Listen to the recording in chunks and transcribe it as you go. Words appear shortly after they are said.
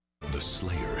The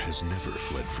Slayer has never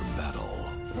fled from battle.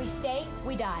 We stay,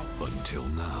 we die. Until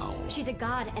now. She's a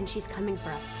god, and she's coming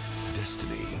for us.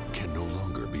 Destiny can no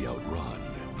longer be outrun.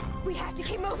 We have to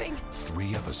keep moving.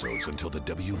 3 episodes until the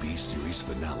WB series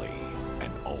finale.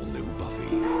 An all-new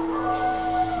Buffy.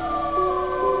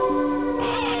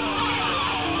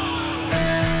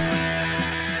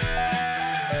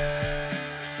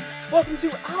 Welcome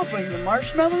to I'll Bring the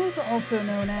Marshmallows, also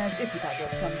known as If the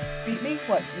Apocalypse Comes, Beat Me.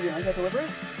 What, you didn't like that delivery?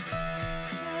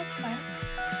 That's fine.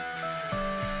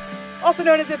 Also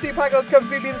known as If the Apocalypse Comes,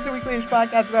 Beat Me, this is a weekly-ish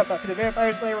podcast about Buffy the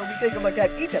Vampire Slayer, where we take a look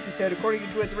at each episode according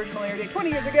to its original air date 20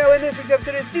 years ago, and this week's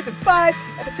episode is Season 5,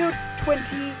 Episode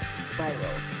 20, Spiral.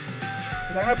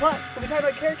 We're talking about plot, we'll be talking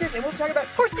about characters, and we'll be talking about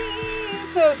horses!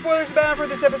 So, spoilers abound for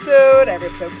this episode, every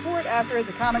episode before it, after it,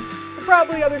 the comics, and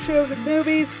probably other shows and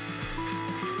movies.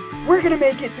 We're gonna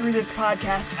make it through this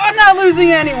podcast. I'm not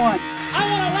losing anyone! I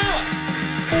won't allow it!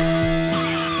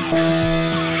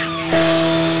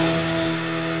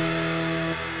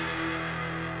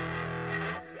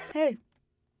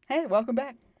 Hey, welcome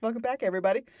back. Welcome back,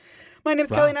 everybody. My name's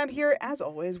Kelly, and I'm here, as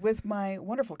always, with my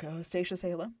wonderful co-host, Stacia. Say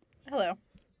hello. Hello.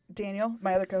 Daniel,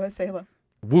 my other co-host, say hello.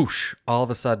 Whoosh! All of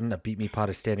a sudden, a Beat Me Pod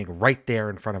is standing right there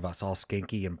in front of us, all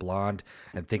skanky and blonde,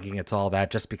 and thinking it's all that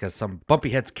just because some bumpy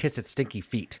heads kiss its stinky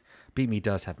feet. Beat Me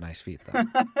does have nice feet, though.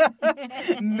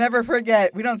 Never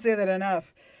forget. We don't say that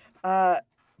enough.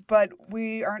 But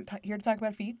we aren't here to talk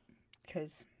about feet,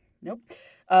 because, nope.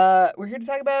 We're here to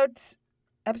talk about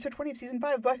episode 20 of season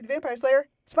 5 of Buffy the Vampire Slayer,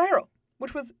 Spiral,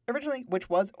 which originally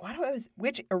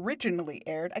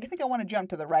aired. I think I want to jump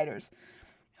to the writers.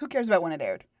 Who cares about when it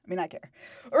aired? I mean, I care.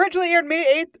 Originally aired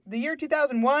May 8th, the year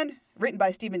 2001, written by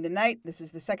Stephen DeKnight. This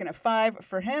is the second of 5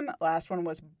 for him. Last one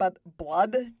was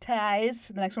Blood Ties.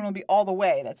 The next one will be All the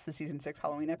Way. That's the season 6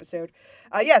 Halloween episode.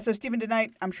 So Stephen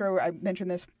DeKnight, I'm sure I mentioned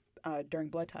this during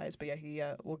Blood Ties, but yeah, he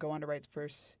will go on to write for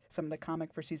some of the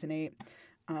comic for season 8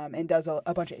 and does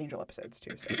a bunch of Angel episodes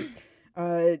too.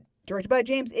 So. Directed by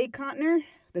James A. Contner.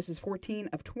 This is 14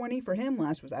 of 20 for him.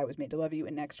 Last was I Was Made to Love You,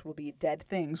 and next will be Dead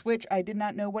Things, which I did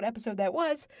not know what episode that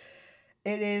was.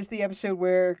 It is the episode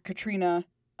where Katrina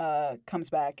comes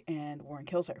back and Warren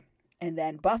kills her. And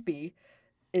then Buffy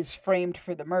is framed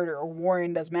for the murder, or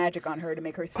Warren does magic on her to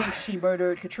make her think she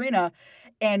murdered Katrina.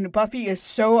 And Buffy is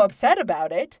so upset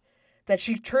about it that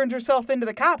she turns herself into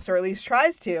the cops, or at least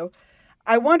tries to.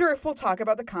 I wonder if we'll talk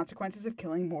about the consequences of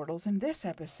killing mortals in this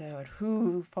episode.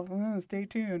 Stay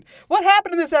tuned. What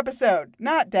happened in this episode?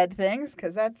 Not Dead Things,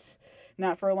 because that's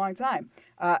not for a long time.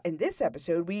 In this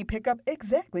episode, we pick up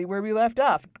exactly where we left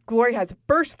off. Glory has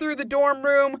burst through the dorm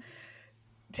room.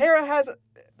 Tara has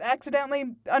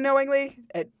accidentally, unknowingly,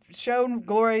 shown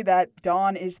Glory that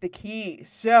Dawn is the key.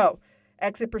 So,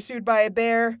 exit pursued by a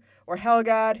bear or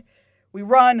Helgod. We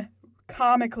run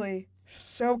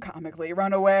so comically,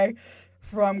 run away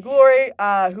from Glory,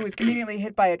 who is conveniently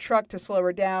hit by a truck to slow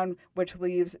her down, which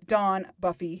leaves Dawn,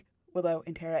 Buffy, Willow,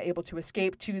 and Tara able to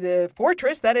escape to the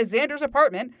fortress that is Xander's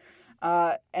apartment.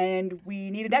 And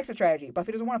we need an exit strategy.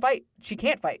 Buffy doesn't want to fight. She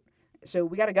can't fight. So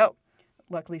we got to go.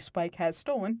 Luckily, Spike has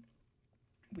stolen,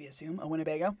 we assume, a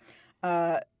Winnebago.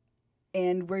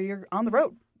 And we're on the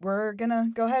road. We're going to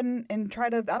go ahead and try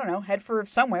to, head for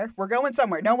somewhere. We're going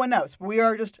somewhere. No one knows. We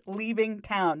are just leaving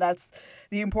town. That's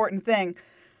the important thing.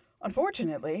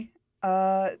 Unfortunately,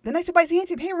 the Knights of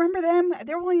Byzantium, hey, remember them?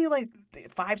 They were only like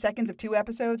 5 seconds of 2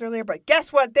 episodes earlier, but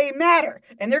guess what? They matter.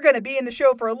 And they're going to be in the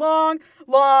show for a long,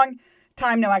 long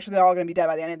time. No, actually, they're all going to be dead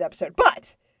by the end of the episode.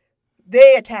 But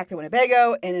they attack the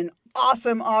Winnebago in an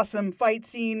awesome, awesome fight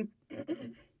scene.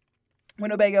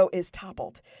 Winnebago is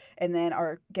toppled. And then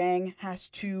our gang has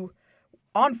to,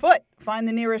 on foot, find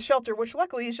the nearest shelter, which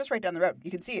luckily is just right down the road.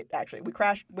 You can see it, actually. We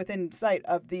crashed within sight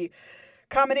of the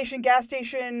combination gas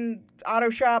station, auto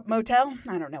shop, motel.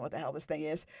 I don't know what the hell this thing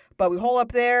is. But we hole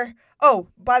up there. Oh,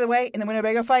 by the way, in the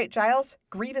Winnebago fight, Giles,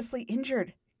 grievously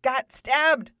injured. Got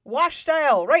stabbed, wash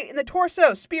style, right in the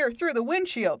torso, spear through the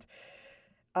windshield.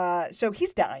 So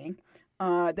he's dying.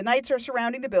 The Knights are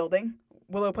surrounding the building.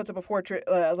 Willow puts up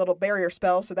a little barrier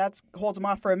spell, so that holds him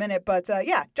off for a minute. But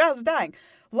Giles is dying.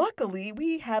 Luckily,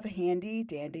 we have a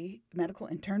handy-dandy medical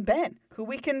intern, Ben, who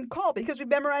we can call because we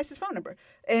memorized his phone number.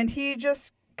 And he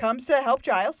just comes to help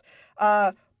Giles.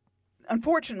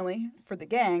 Unfortunately, for the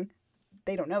gang,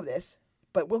 they don't know this,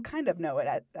 but we'll kind of know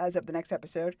it as of the next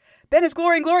episode. Ben is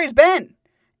Glory, and Glory is Ben.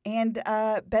 And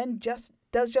Ben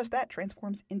does just that,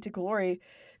 transforms into Glory.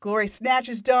 Glory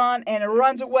snatches Dawn and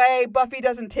runs away. Buffy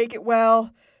doesn't take it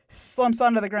well, slumps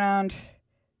onto the ground,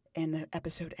 and the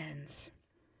episode ends.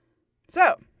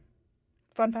 So,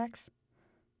 fun facts.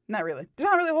 not really. There's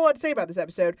not really a whole lot to say about this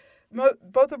episode.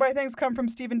 Both of my things come from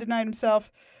Stephen DeKnight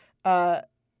himself.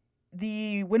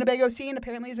 The Winnebago scene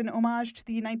apparently is an homage to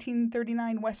the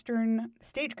 1939 Western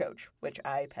Stagecoach, which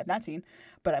I have not seen,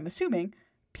 but I'm assuming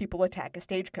people attack a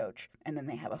stagecoach and then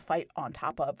they have a fight on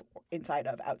top of, inside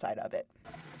of, outside of it.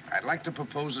 I'd like to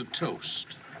propose a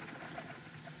toast.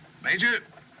 Major,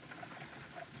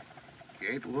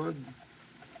 Gatewood,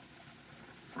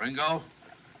 Ringo,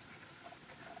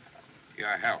 your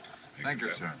health. Thank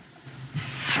you, sir.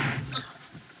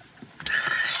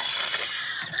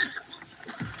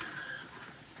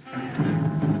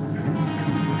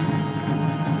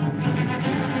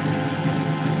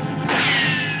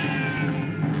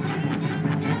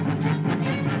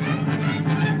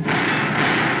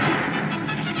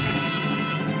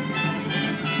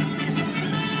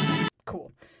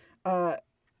 Cool.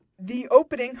 The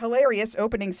opening, hilarious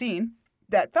opening scene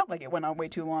that felt like it went on way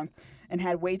too long and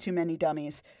had way too many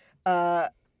dummies,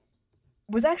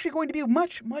 was actually going to be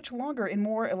much, much longer and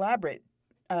more elaborate.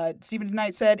 Stephen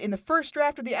DeKnight said, in the first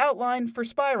draft of the outline for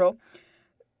Spiral,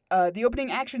 the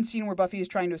opening action scene where Buffy is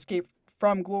trying to escape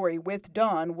from Glory with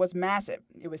Dawn was massive.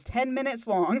 It was 10 minutes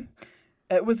long.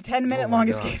 It was a 10-minute long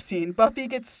escape scene. Buffy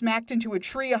gets smacked into a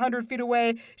tree 100 feet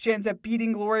away. She ends up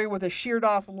beating Glory with a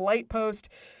sheared-off light post.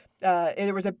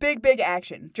 There was a big, big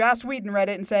action. Joss Whedon read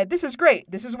it and said, "This is great.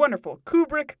 This is wonderful.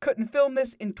 Kubrick couldn't film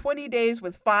this in 20 days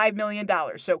with $5 million,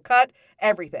 so cut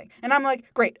everything." And I'm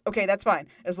like, great, okay, that's fine.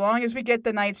 As long as we get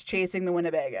the Knights chasing the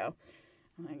Winnebago.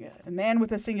 Oh my God. A man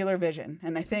with a singular vision.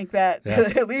 And I think that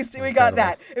Yes. at least we got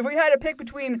that. If we had to pick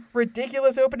between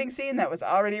ridiculous opening scene that was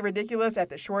already ridiculous at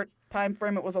the short time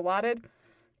frame it was allotted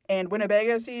and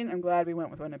Winnebago scene, I'm glad we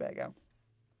went with Winnebago.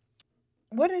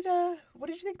 What did you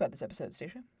think about this episode,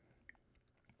 Stacia?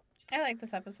 I like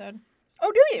this episode.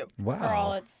 Oh, do you? For all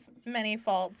Wow. its many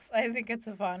faults, I think it's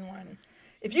a fun one.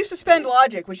 If you suspend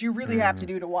logic, which you really have to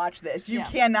do to watch this, you Yeah.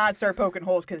 cannot start poking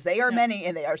holes because they are many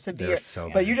and they are severe. They're so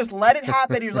But bad. you just let it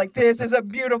happen. You're like, this is a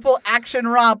beautiful action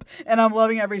romp, and I'm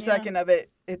loving every second of it.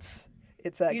 It's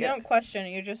You good. don't question it,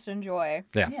 you just enjoy.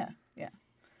 Yeah.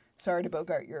 Sorry to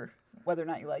Bogart whether or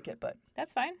not you like it, but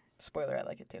That's fine. spoiler, I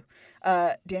like it too.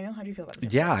 Daniel, how do you feel about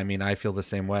this? Yeah, I mean, I feel the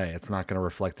same way. It's not going to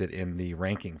reflect it in the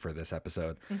ranking for this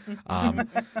episode.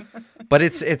 But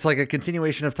it's like a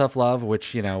continuation of Tough Love,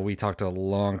 which, you know, we talked a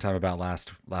long time about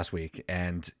last week.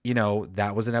 And, you know,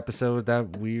 that was an episode that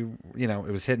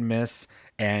it was hit and miss.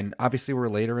 And obviously we're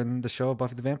later in the show of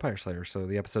Buffy the Vampire Slayer, so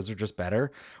the episodes are just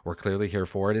better. We're clearly here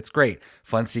for it. It's great.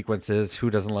 Fun sequences. Who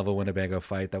doesn't love a Winnebago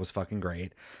fight? That was fucking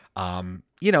great.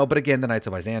 But again, the Knights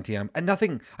of Byzantium. And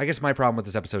nothing, I guess my problem with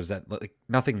this episode is that like,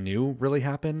 nothing new really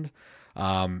happened.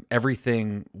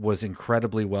 Everything was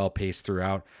incredibly well paced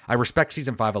throughout. I respect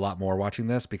season 5 a lot more watching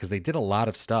this because they did a lot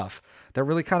of stuff that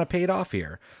really kind of paid off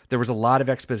here. There was a lot of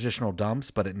expositional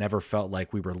dumps, but it never felt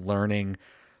like we were learning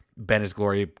Ben is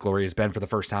Glory, Glory is Ben for the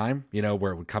first time,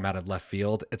 where it would come out of left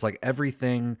field. It's like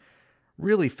everything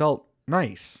really felt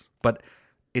nice, but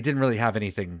it didn't really have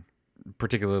anything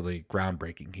particularly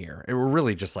groundbreaking here. It were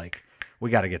really just like, we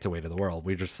got to get to Weight of the World.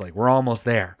 We just like, we're almost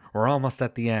there. We're almost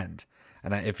at the end.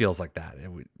 And it feels like that.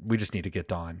 We just need to get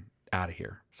Dawn out of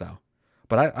here. So,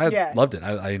 but I loved it.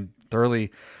 I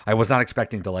thoroughly, I was not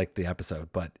expecting to like the episode,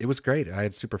 but it was great. I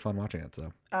had super fun watching it.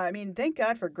 So, I mean, thank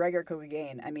God for Gregor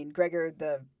Clegane. I mean, Gregor,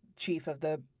 the chief of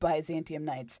the Byzantium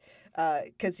Knights.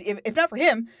 Because if not for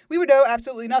him, we would know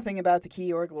absolutely nothing about the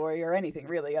key or Glory or anything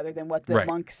really, other than what the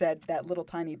monk said, that little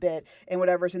tiny bit, and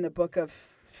whatever's in the book of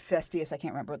Festius. I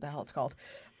can't remember what the hell it's called.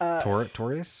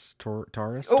 Taurus? Oh,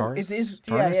 it is.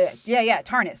 Tarnus? Yeah.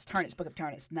 Tarnus. Book of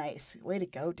Tarnus. Nice. Way to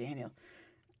go, Daniel.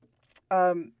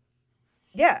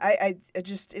 Yeah, I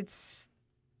just, there's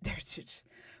just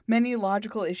many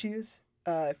logical issues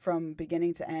from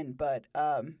beginning to end, but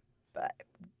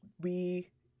we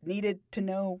needed to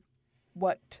know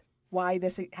why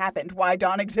this happened, why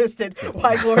Dawn existed,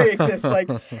 why Glory exists.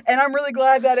 And I'm really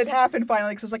glad that it happened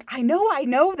finally, because I was like, I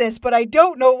know this, but I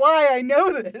don't know why I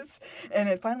know this. And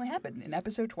it finally happened in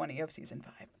episode 20 of season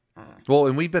 5. Well,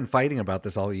 and we've been fighting about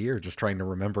this all year, just trying to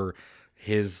remember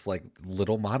his like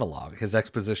little monologue. His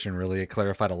exposition really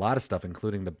clarified a lot of stuff,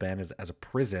 including the Ben as a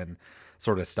prison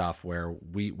sort of stuff, where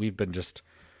we've been just,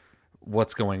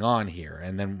 what's going on here?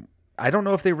 And then I don't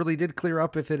know if they really did clear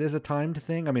up if it is a timed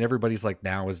thing. I mean, everybody's like,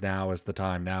 now is the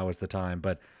time.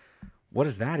 But what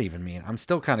does that even mean? I'm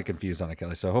still kind of confused on it,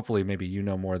 Kelly. So hopefully maybe you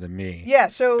know more than me. Yeah,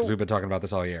 so because we've been talking about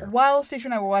this all year. While Stacia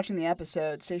and I were watching the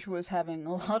episode, Stacia was having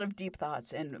a lot of deep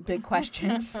thoughts and big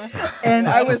questions. And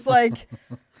I was like,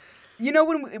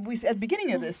 when we at the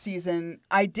beginning of this season,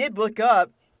 I did look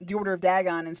up the Order of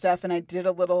Dagon and stuff, and I did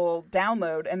a little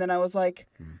download, and then I was like,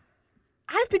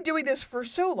 I've been doing this for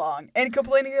so long and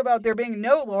complaining about there being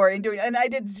no lore and I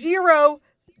did zero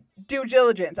due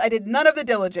diligence. I did none of the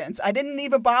diligence. I didn't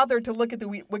even bother to look at the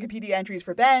Wikipedia entries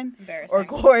for Ben or Embarrassing.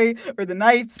 Glory or the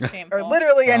Knights or Shameful.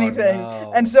 literally anything.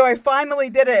 no. And so I finally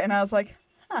did it and I was like,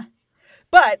 huh.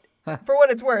 But for what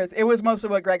it's worth, it was mostly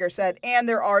what Gregor said, and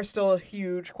there are still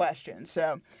huge questions.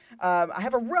 So I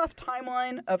have a rough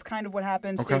timeline of kind of what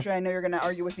happens. Okay. Stacia, I know you're going to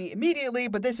argue with me immediately,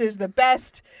 but this is the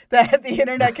best that the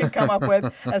internet can come up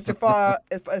with as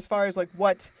far as like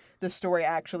what the story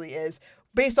actually is,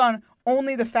 based on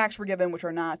only the facts we're given, which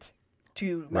are not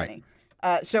too many.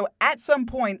 So at some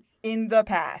point in the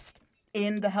past,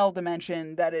 in the hell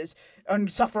dimension that is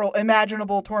unsufferable,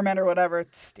 imaginable torment or whatever,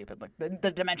 it's stupid, like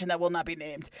the dimension that will not be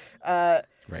named,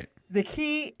 Right. the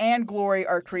Key and Glory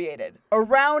are created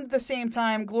around the same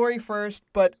time, Glory first,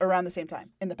 but around the same time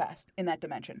in the past, in that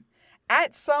dimension.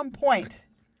 At some point,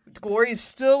 Glory is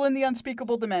still in the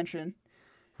unspeakable dimension.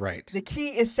 Right. The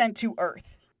Key is sent to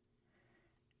Earth.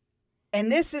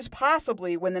 And this is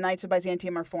possibly when the Knights of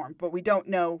Byzantium are formed, but we don't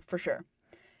know for sure.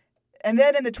 And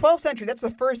then in the 12th century, that's the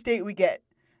first date we get,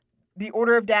 the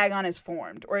Order of Dagon is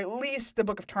formed, or at least the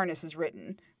Book of Tarnus is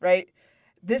written, right?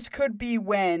 This could be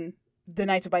when the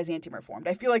Knights of Byzantium are formed.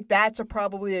 I feel like that's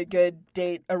probably a good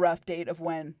date, a rough date of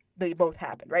when they both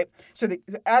happened, right? So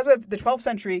as of the 12th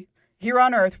century, here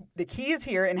on Earth, the Key is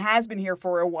here and has been here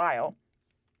for a while.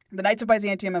 The Knights of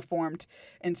Byzantium have formed,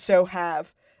 and so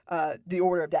have the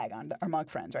Order of Dagon, our monk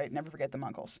friends, right? Never forget the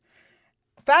Munkles.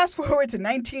 Fast forward to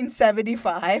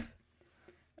 1975.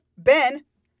 Ben,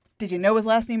 did you know his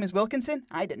last name is Wilkinson?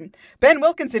 I didn't. Ben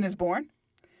Wilkinson is born.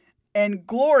 And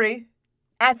Glory,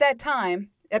 at that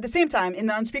time, at the same time, in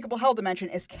the unspeakable hell dimension,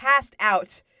 is cast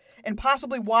out. And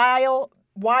possibly why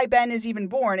Ben is even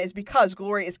born is because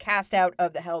Glory is cast out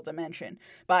of the hell dimension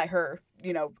by her,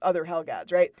 other hell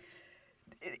gods, right?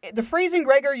 The phrasing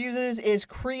Gregor uses is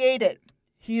created.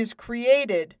 He is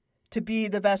created to be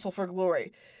the vessel for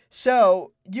Glory.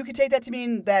 So you could take that to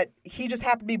mean that he just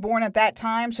happened to be born at that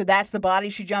time, so that's the body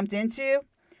she jumped into.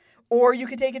 Or you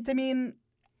could take it to mean,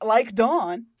 like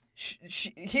Dawn,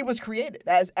 he was created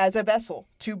as a vessel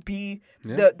to be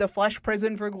the flesh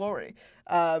prison for Glory.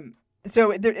 So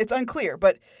it's unclear,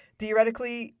 but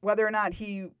theoretically, whether or not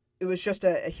it was just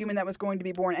a human that was going to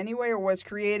be born anyway or was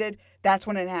created, that's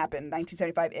when it happened,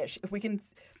 1975-ish. If we can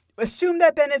assume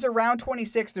that Ben is around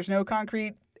 26, there's no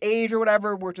concrete age or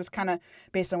whatever, we're just kind of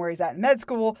based on where he's at in med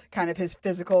school, kind of his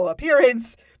physical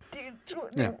appearance,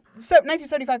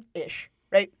 1975-ish,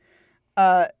 right?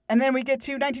 And then we get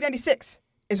to 1996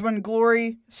 is when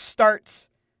Glory starts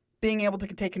being able to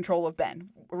take control of Ben,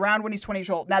 around when he's 20 years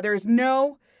old. Now, there is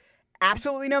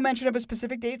absolutely no mention of a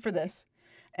specific date for this,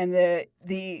 and the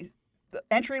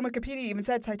entry in Wikipedia even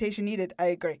said citation needed. I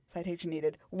agree, citation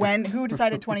needed. Who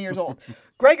decided 20 years old?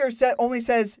 Gregor only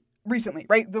says recently,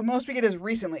 right? The most we get is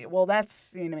recently. Well,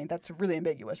 that's that's really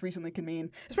ambiguous. Recently can mean,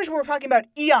 especially when we're talking about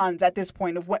eons at this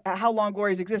point of how long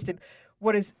Glory's existed.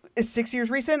 What is 6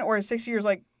 years recent, or is 6 years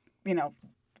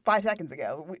 5 seconds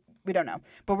ago? We don't know,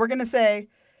 but we're gonna say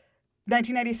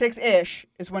 1996-ish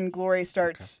is when Glory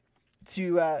starts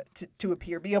to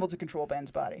appear, be able to control Ben's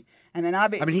body, and then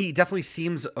obviously, he definitely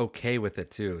seems okay with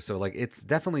it too. So it's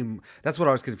definitely, that's what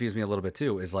always confused me a little bit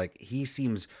too. Is he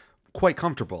seems quite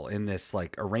comfortable in this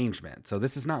arrangement. So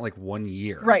this is not 1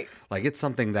 year, right? It's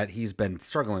something that he's been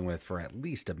struggling with for at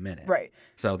least a minute, right?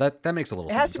 So that makes a little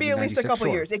sense. It has to be at least a couple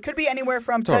of years. It could be anywhere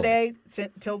from today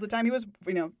till the time he was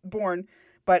born,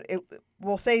 but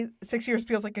we'll say 6 years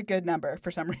feels like a good number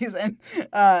for some reason.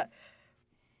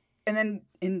 And then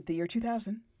in the year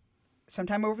 2000,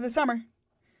 sometime over the summer,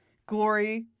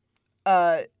 Glory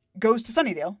goes to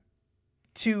Sunnydale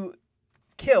to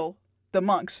kill the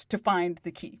monks to find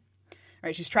the key.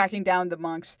 Right, she's tracking down the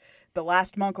monks. The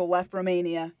last monk who left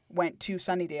Romania went to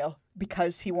Sunnydale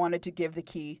because he wanted to give the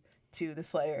key to the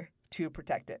Slayer to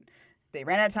protect it. They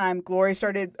ran out of time. Glory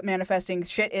started manifesting.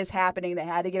 Shit is happening. They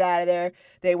had to get out of there.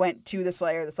 They went to the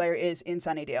Slayer. The Slayer is in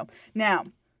Sunnydale. Now,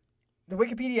 the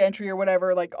Wikipedia entry or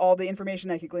whatever, all the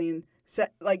information I could glean,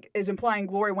 is implying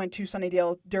Glory went to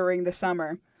Sunnydale during the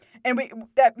summer. And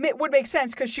that would make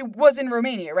sense because she was in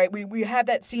Romania, right? We have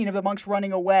that scene of the monks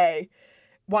running away.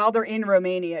 While they're in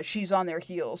Romania, she's on their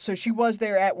heels. So she was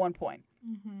there at one point.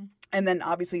 Mm-hmm. And then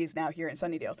obviously he's now here in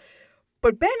Sunnydale.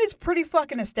 But Ben is pretty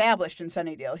fucking established in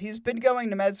Sunnydale. He's been going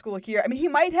to med school here. I mean, he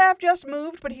might have just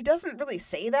moved, but he doesn't really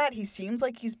say that. He seems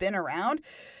like he's been around.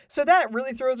 So that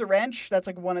really throws a wrench. That's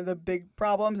one of the big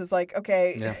problems. It's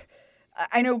okay,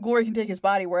 I know Glory can take his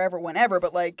body wherever, whenever,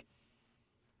 but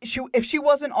if she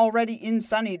wasn't already in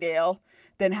Sunnydale,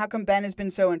 then how come Ben has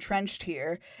been so entrenched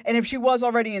here? And if she was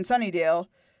already in Sunnydale,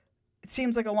 it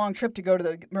seems like a long trip to go to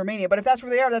the Romania. But if that's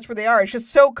where they are, that's where they are. It's just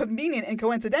so convenient and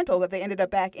coincidental that they ended up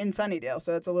back in Sunnydale.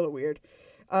 So that's a little weird.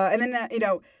 And then,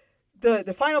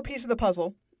 the final piece of the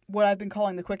puzzle, what I've been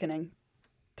calling the quickening,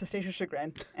 to Stacia's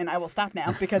chagrin, and I will stop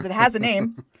now because it has a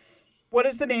name. What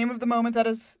is the name of the moment that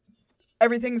is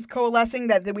everything's coalescing,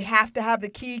 that we have to have the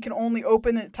key can only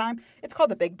open at a time? It's called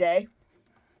the big day.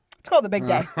 It's called the big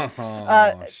day.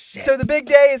 So the big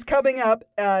day is coming up.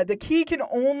 The key can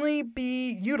only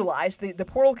be utilized. The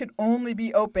portal can only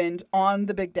be opened on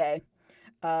the big day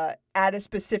at a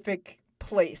specific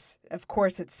place. Of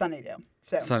course, it's Sunnydale.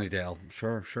 So Sunnydale,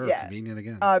 sure, Yeah. convenient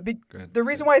again. Good. The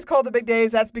reason why it's called the big day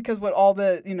is that's because what all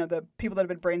the the people that have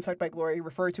been brain sucked by Glory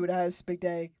refer to it as big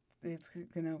day. It's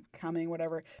coming,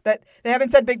 whatever. That they haven't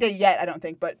said big day yet, I don't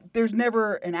think, but there's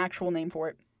never an actual name for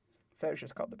it, so it's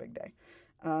just called the big day.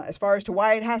 As far as to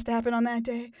why it has to happen on that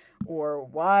day, or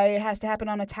why it has to happen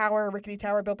on a rickety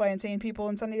tower built by insane people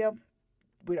in Sunnydale,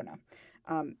 we don't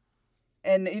know.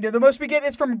 And the most we get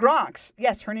is from Gronks.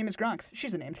 Yes, her name is Gronks.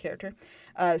 She's a named character,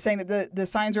 saying that the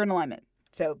signs are in alignment.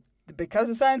 So because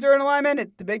the signs are in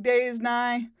alignment, the big day is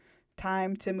nigh.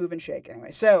 Time to move and shake.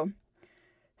 Anyway, so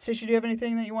Stacia, do you have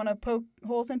anything that you want to poke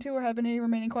holes into, or have any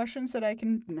remaining questions that I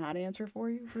can not answer for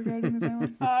you regarding the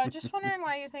family? Just wondering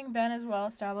why you think Ben is well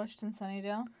established in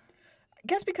Sunnydale. I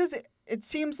guess because it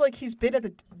seems like he's been at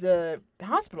the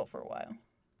hospital for a while,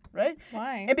 right?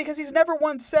 Why? And because he's never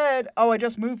once said, "Oh, I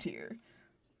just moved here."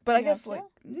 But I guess,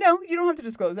 no, you don't have to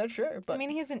disclose that, sure. But I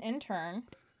mean, he's an intern.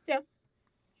 Yeah.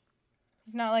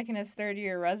 He's not like in his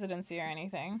third-year residency or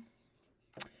anything.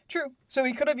 True. So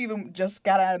he could have even just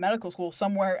got out of medical school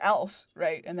somewhere else,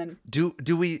 right? And then Do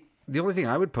we? The only thing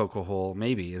I would poke a hole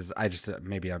maybe is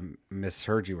maybe I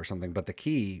misheard you or something. But the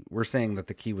key, we're saying that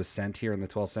the key was sent here in the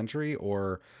 12th century,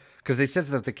 or because they says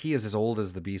that the key is as old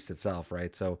as the beast itself,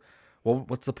 right? So. Well,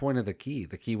 what's the point of the key?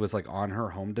 The key was like on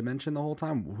her home dimension the whole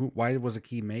time. Why was a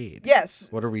key made? yes.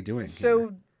 What are we doing?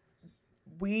 So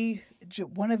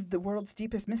one of the world's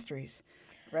deepest mysteries,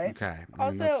 right? Okay. I mean,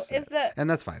 Also, and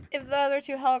that's fine. if the other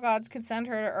two hell gods could send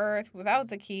her to Earth without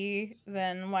the key,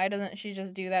 then why doesn't she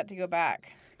just do that to go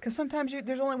back? Because sometimes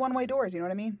there's only one-way doors, you know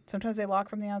what I mean? Sometimes they lock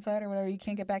from the outside or whatever. You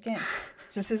can't get back in.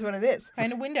 Just is what it is.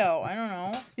 Find a window. I don't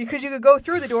know. Because you could go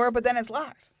through the door, but then it's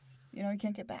locked. You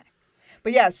can't get back.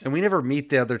 But yes. And we never meet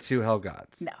the other two hell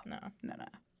gods. No. No.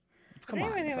 Come I on.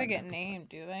 don't even think they get named,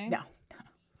 do they? No.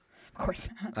 Of course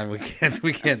not. I mean,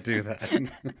 we can't do that.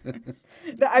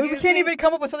 No, I mean, you we can't think- even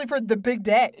come up with something for the big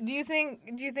day. Do you think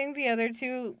the other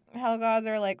two hell gods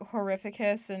are like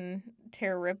Horrificus and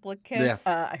Terriplicus?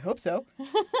 Yeah. I hope so.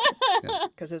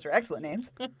 Because those are excellent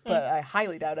names. But I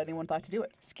highly doubt anyone thought to do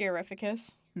it.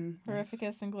 Scarificus,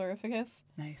 Horrificus, and Glorificus.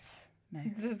 Nice.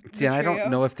 See, I trio. don't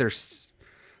know if there's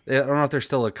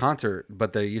still a concert,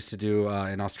 but they used to do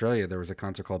in Australia. There was a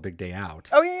concert called Big Day Out.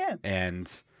 Oh, yeah.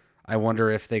 And I wonder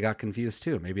if they got confused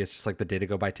too. Maybe it's just like the day to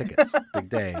go buy tickets. Big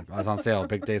day. I was on sale.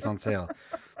 Big day's on sale.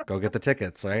 Go get the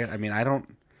tickets, right? I mean,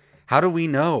 how do we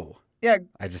know? Yeah,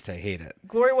 I hate it.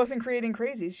 Glory wasn't creating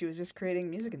crazies. She was just creating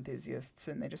music enthusiasts.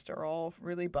 And they just are all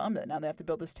really bummed that now they have to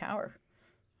build this tower.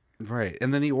 Right.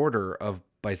 And then the Order of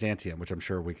Byzantium, which I'm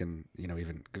sure we can,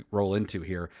 even roll into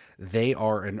here, they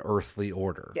are an earthly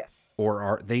order. Yes. Or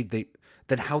are they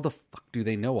then how the fuck do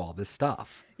they know all this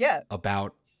stuff Yeah.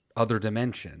 about other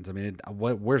dimensions? I mean,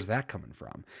 where's that coming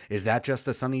from? Is that just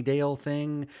a Sunnydale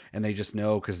thing and they just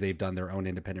know because they've done their own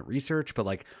independent research? But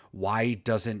like, why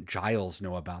doesn't Giles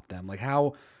know about them? Like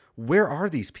where are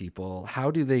these people? How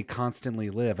do they constantly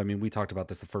live? I mean, we talked about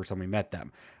this the first time we met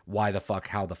them. Why the fuck?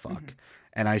 How the fuck? Mm-hmm.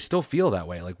 And I still feel that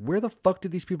way. Like, where the fuck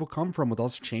did these people come from with all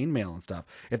this chainmail and stuff?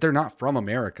 If they're not from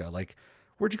America, like,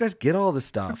 where'd you guys get all this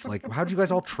stuff? Like, how'd you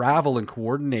guys all travel and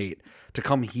coordinate to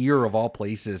come here of all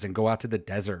places and go out to the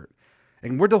desert?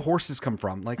 And where'd the horses come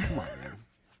from? Like, come on,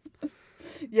 man.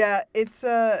 Yeah, it's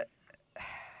the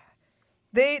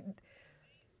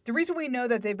reason we know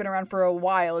that they've been around for a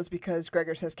while is because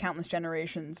Gregor says countless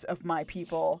generations of my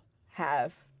people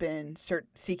have been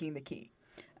seeking the key.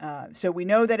 So we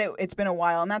know that it's been a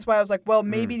while, and that's why I was like, well,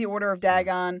 maybe the Order of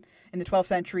Dagon in the 12th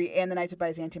century and the Knights of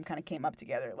Byzantium kind of came up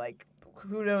together. Like,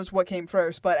 who knows what came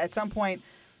first? But at some point,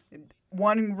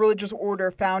 one religious order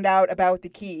found out about the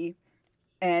key,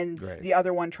 and the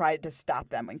other one tried to stop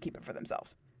them and keep it for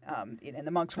themselves. And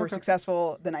the monks were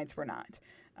successful, the knights were not.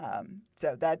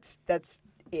 So that's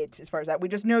it as far as that. We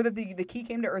just know that the key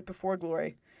came to Earth before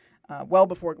Glory, well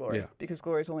before Glory, because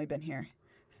Glory's only been here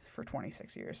for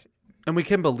 26 years. And we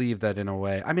can believe that in a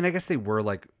way. I mean, I guess they were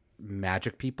like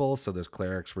magic people, so those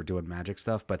clerics were doing magic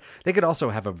stuff, but they could also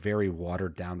have a very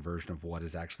watered down version of what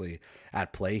is actually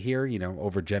at play here. You know,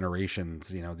 over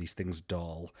generations, you know, these things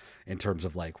dull in terms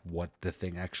of like what the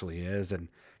thing actually is, and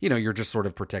you know, you're just sort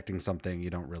of protecting something. You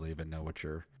don't really even know what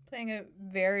you're Playing a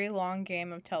very long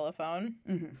game of telephone.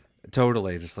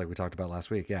 totally, just like we talked about last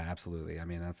week. Yeah, absolutely. I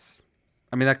mean,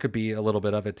 that could be a little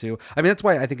bit of it too. I mean, that's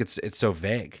why I think it's so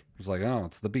vague. It's like, oh,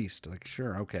 it's the Beast. Like,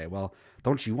 sure, okay. Well,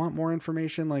 don't you want more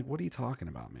information? Like, what are you talking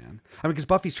about, man? I mean, because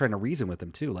Buffy's trying to reason with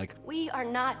him too. Like, We are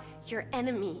not your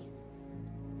enemy.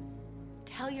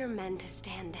 Tell your men to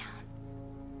stand down.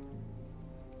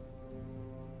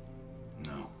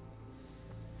 No.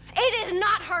 It is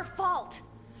not her fault.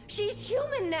 She's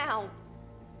human now.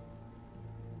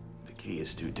 The key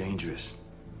is too dangerous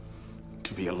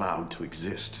to be allowed to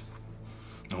exist,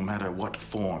 no matter what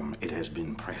form it has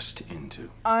been pressed into.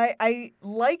 I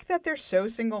like that they're so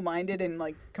single-minded and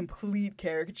like complete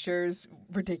caricatures,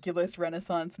 ridiculous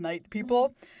Renaissance knight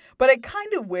people. But I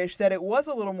kind of wish that it was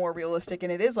a little more realistic,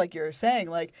 and it is like you're saying,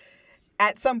 like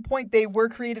at some point they were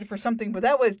created for something, but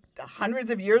that was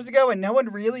hundreds of years ago and no one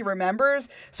really remembers.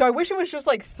 So I wish it was just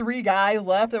like 3 guys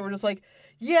left that were just like,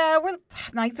 yeah, we're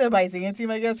Knights of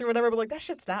Byzantium, I guess, or whatever, but like that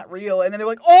shit's not real. And then they're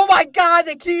like, oh my god,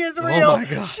 the key is real. my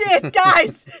God. Shit,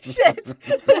 guys, shit.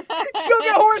 Go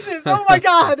get horses. Oh my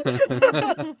god.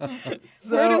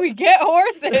 So, Where do we get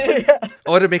horses?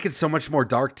 oh, to make it so much more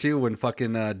dark too, when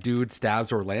fucking dude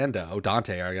stabs Orlando,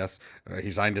 Dante, I guess he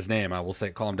signed his name. I will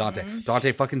call him Dante.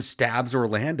 Dante fucking stabs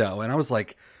Orlando, and I was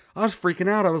freaking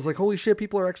out. I was like, holy shit,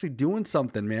 people are actually doing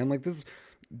something, man. Like this.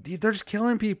 They're just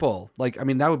killing people. Like, I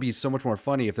mean, that would be so much more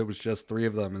funny if it was just 3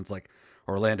 of them and it's like,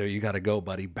 Orlando, you gotta go,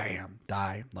 buddy. Bam,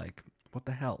 die. Like, what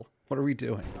the hell? What are we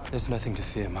doing? There's nothing to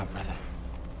fear, my brother.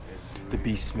 The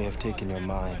beast may have taken your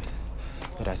mind,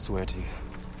 but I swear to you,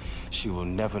 she will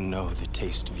never know the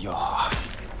taste of your heart.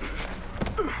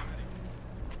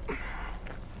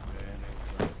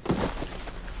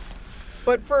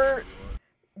 But for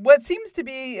what seems to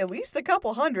be at least a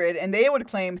couple hundred, and they would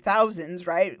claim thousands,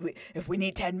 right? If we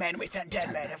need 10 men, we send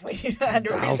 10 men. If we need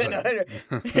 100, we send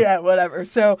 100. Yeah, whatever.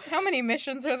 So How many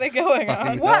missions are they going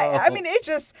on? why? I mean, it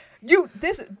just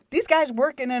these guys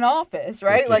work in an office,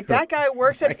 right? Like that guy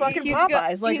works at fucking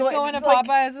Popeyes. Like he's going to like,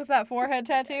 Popeyes with that forehead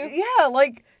tattoo? Yeah,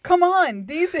 like come on,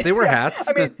 these They wear hats.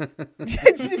 I mean,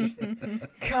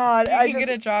 God, You can get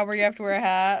a job where you have to wear a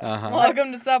hat.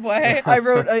 Welcome to Subway. I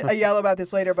wrote a yell about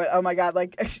this later, but oh my god,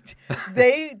 like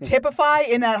they typify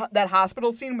in that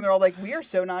hospital scene when they're all like, "We are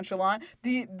so nonchalant."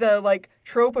 The like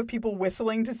trope of people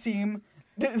whistling to seem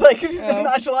like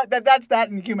nonchalant. That's that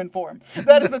in human form.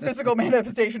 That is the physical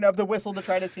manifestation of the whistle to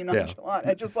try to seem nonchalant.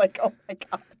 And just like, oh my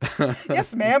god,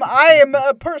 yes, ma'am, I am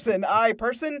a person.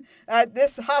 Person at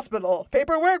this hospital.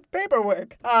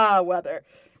 Paperwork. Ah, weather.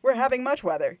 We're having much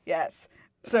weather. Yes.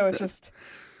 So it's just.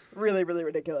 Really, really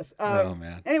ridiculous. Oh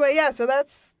man. Anyway, yeah. So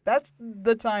that's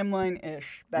the timeline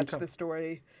ish. That's the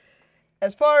story,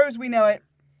 as far as we know it.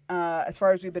 As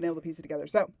far as we've been able to piece it together.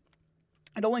 So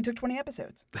it only took 20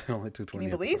 episodes. It only took 20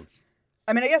 Can you believe? episodes.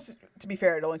 I mean, I guess to be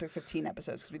fair, it only took 15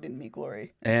 episodes because we didn't meet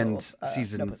Glory. And until,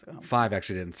 season No Place to Go Home. 5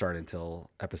 actually didn't start until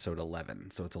episode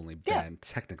 11, so it's only been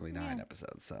technically 9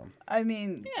 episodes. So I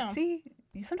mean, Yeah. see,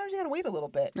 sometimes you gotta wait a little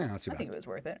bit. Yeah, not too I think bad. it was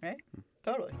worth it, right?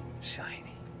 Totally.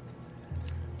 Shiny.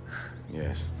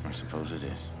 Yes, I suppose it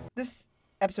is. This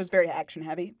episode's very action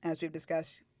heavy, as we've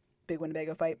discussed. Big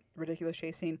Winnebago fight, ridiculous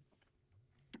chase scene.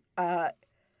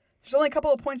 There's only a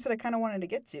couple of points that I kind of wanted to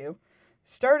get to.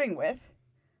 Starting with,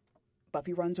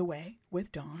 Buffy runs away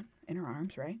with Dawn in her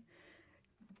arms, right?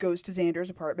 Goes to Xander's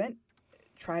apartment,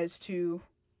 tries to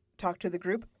talk to the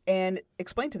group and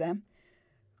explain to them,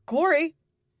 Glory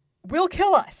will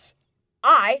kill us.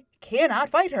 I cannot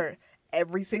fight her.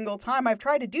 Every single time I've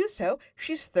tried to do so,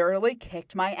 she's thoroughly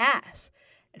kicked my ass.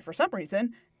 And for some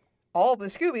reason, all the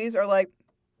Scoobies are like,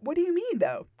 what do you mean,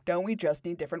 though? Don't we just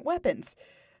need different weapons?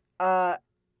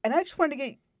 And I just wanted to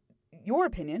get your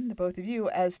opinion, the both of you,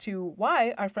 as to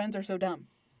why our friends are so dumb.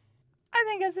 I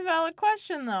think it's a valid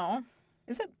question, though.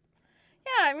 Is it?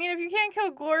 Yeah, I mean, if you can't kill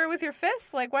Glory with your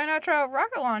fists, like, why not try a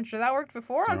rocket launcher? That worked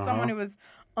before on someone who was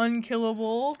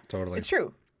unkillable. Totally. It's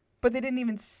true. But they didn't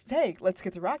even say, let's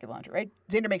get the rocket launcher, right?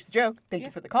 Xander makes the joke. Thank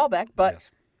you for the callback. But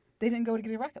Yes. they didn't go to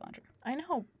get a rocket launcher. I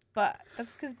know, but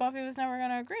that's because Buffy was never going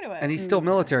to agree to it. And he's still a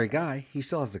military guy. He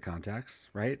still has the contacts,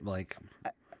 right? Like,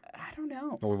 I don't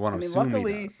know. well, we want to I mean, assume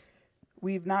luckily, he does.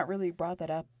 we've not really brought that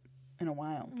up in a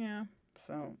while. Yeah.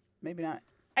 So maybe not.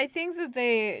 I think that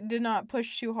they did not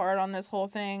push too hard on this whole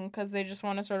thing because they just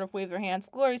want to sort of wave their hands.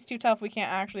 Glory's too tough. We can't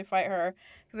actually fight her.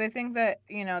 Because I think that,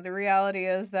 you know, the reality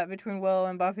is that between Willow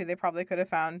and Buffy, they probably could have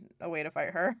found a way to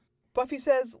fight her. Buffy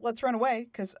says, let's run away,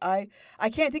 because I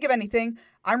can't think of anything.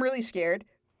 I'm really scared.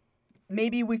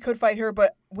 Maybe we could fight her,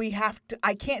 but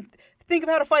I can't think of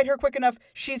how to fight her quick enough.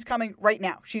 She's coming right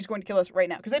now. She's going to kill us right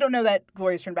now. Because they don't know that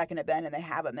Glory's turned back into Ben, and they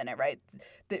have a minute, right?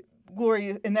 The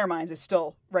Glory, in their minds, is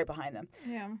still right behind them.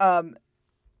 Yeah.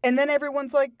 And then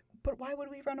everyone's like, but why would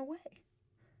we run away?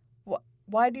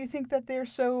 Why do you think that they're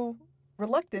so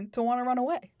reluctant to want to run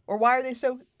away? Or why are they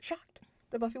so shocked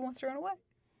that Buffy wants to run away?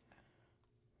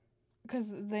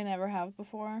 Because they never have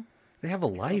before. They have a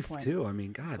life, point. too. I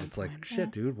mean, God, it's like,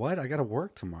 shit, dude, what? I got to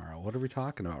work tomorrow. What are we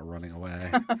talking about running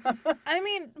away? I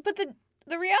mean, but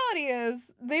the reality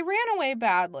is they ran away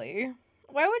badly.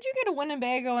 Why would you go to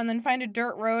Winnebago and then find a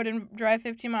dirt road and drive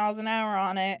 50 miles an hour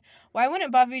on it? Why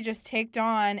wouldn't Buffy just take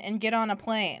Dawn and get on a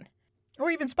plane?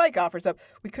 Or even Spike offers up,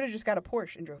 we could have just got a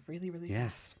Porsche and drove really, really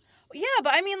fast. Yeah,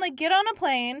 but I mean, like, get on a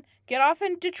plane, get off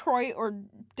in Detroit or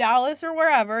Dallas or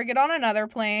wherever, get on another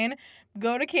plane,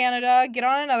 go to Canada, get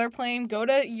on another plane, go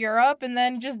to Europe, and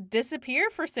then just disappear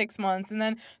for 6 months. And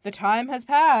then the time has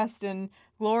passed and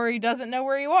Glory doesn't know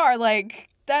where you are. Like,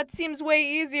 that seems way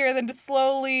easier than to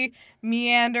slowly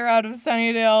meander out of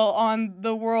Sunnydale on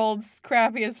the world's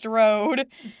crappiest road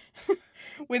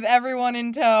with everyone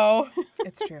in tow.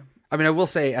 It's true. I mean, I will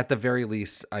say, at the very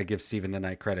least, I give Stephen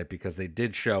Knight credit because they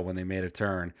did show when they made a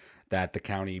turn that the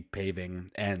county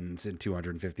paving ends in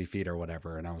 250 feet or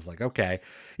whatever. And I was like, okay.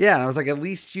 Yeah, and I was like, at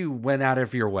least you went out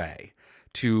of your way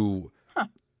to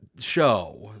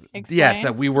show, Explain. yes,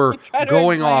 that we were Try to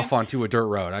going explain. off onto a dirt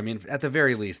road. I mean, at the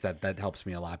very least, that helps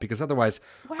me a lot because otherwise,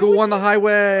 Why go would on the you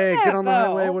highway, do that, get on the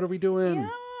highway. though? What are we doing?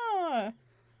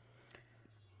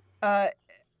 Yeah.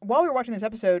 While we were watching this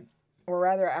episode, or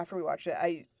rather after we watched it,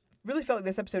 I really felt like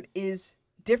this episode is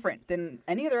different than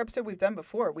any other episode we've done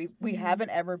before. We haven't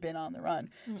ever been on the run.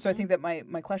 So I think that my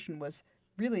question was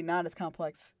really not as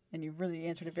complex, and you really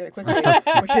answered it very quickly,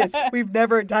 which is we've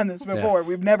never done this before. Yes.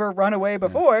 We've never run away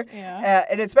before. Yeah.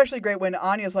 And it's especially great when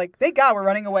Anya's like, thank God we're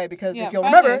running away, because Yeah, if you'll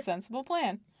finally remember, a sensible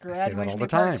plan. Graduation all Week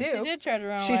the Part time. 2, She did try to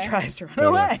run she away. tries to run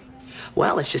Totally. away.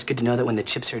 Well, it's just good to know that when the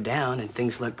chips are down and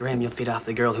things look grim, you'll feed off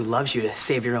the girl who loves you to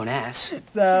save your own ass. She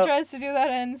So, tries to do that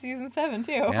in season 7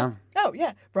 too. Yeah, oh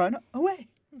yeah, run away.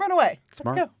 Run away.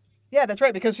 smart. Let's go. Yeah, that's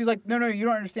right, because she's like, no, you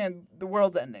don't understand. The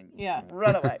world's ending. Yeah.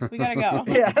 Run away. We gotta go.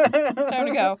 Yeah. It's time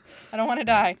to go. I don't want to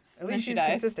die. At And then least she she's dies.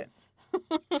 consistent.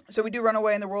 So we do run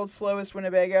away in the world's slowest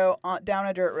Winnebago down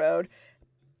a dirt road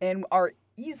and are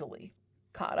easily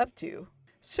caught up to.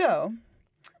 So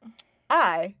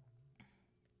I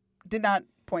did not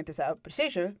point this out, but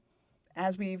Stacia,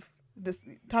 as we've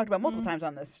talked about multiple times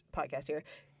on this podcast here,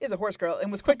 is a horse girl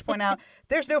and was quick to point out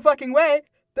there's no fucking way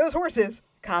those horses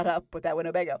caught up with that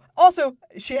Winnebago. Also,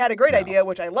 she had a great idea,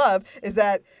 which I love, is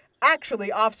that actually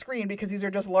off screen, because these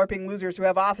are just LARPing losers who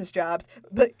have office jobs,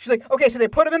 she's like, okay, so they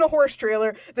put them in a horse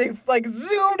trailer, they like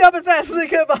zoomed up as fast as they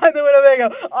could behind the Winnebago,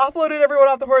 offloaded everyone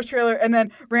off the horse trailer, and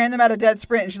then ran them at a dead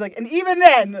sprint. And she's like, and even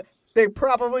then, they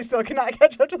probably still cannot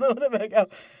catch up to the Winnebago.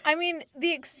 I mean,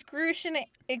 the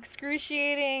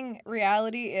excruciating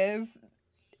reality is,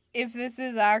 if this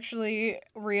is actually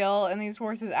real and these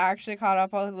horses actually caught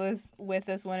up with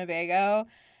this Winnebago,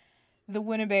 the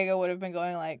Winnebago would have been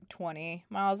going like 20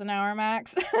 miles an hour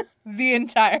max the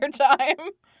entire time.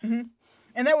 Mm-hmm.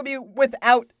 And that would be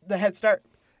without the head start.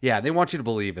 Yeah, they want you to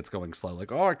believe it's going slow.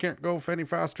 Like, oh, I can't go any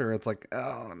faster. It's like,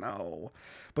 oh, no.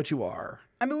 But you are.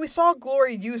 I mean, we saw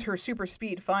Glory use her super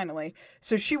speed finally.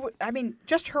 So she would, I mean,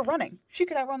 just her running. She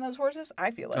could outrun those horses,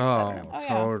 I feel like. I don't know. Oh, yeah.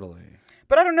 totally.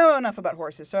 But I don't know enough about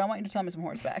horses, so I want you to tell me some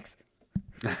horse facts.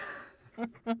 Your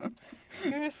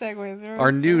segues are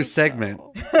Our new so segment.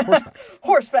 dull.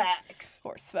 Horse facts.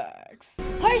 Horse facts! Horse facts.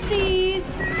 Horsies!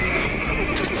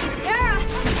 Tara!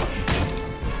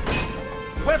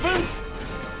 Weapons?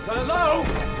 Hello?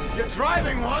 You're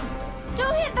driving one?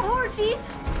 Don't hit the horsies!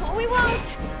 Oh, we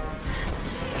won't!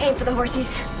 Aim for the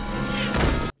horsies.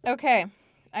 Okay,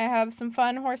 I have some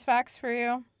fun horse facts for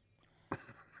you.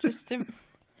 Just to...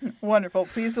 Wonderful.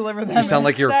 Please deliver them. You sound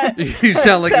like you're Set. you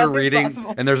sound like Set you're as reading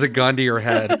possible. and there's a gun to your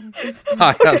head.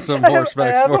 I have some horse I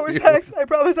facts have for horse you. facts. I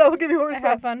promise I will give you horse I have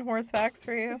facts. fun horse facts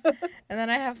for you. And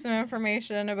then I have some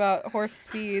information about horse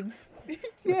speeds.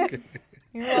 Yeah.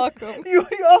 You're welcome. You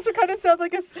also kind of sound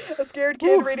like a scared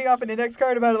kid reading off an index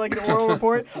card about like an oral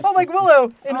report. Oh, like Willow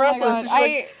in Oh my Restless. God, She's I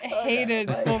like,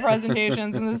 hated school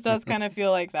presentations, and this does kind of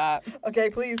feel like that. okay,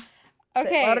 please. Say it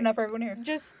Okay, loud enough for everyone here.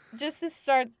 just to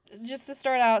start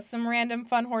out, some random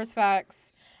fun horse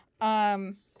facts.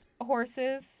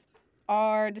 Horses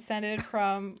are descended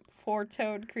from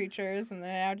four-toed creatures, and they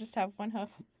now just have one hoof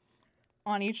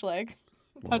on each leg.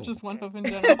 Not just one hoof in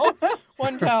general.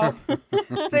 One toe.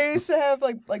 So used to have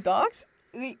like dogs?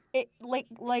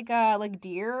 Like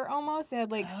deer almost. They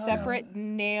had like separate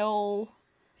nail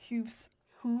Hoofs.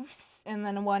 hoofs and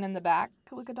then one in the back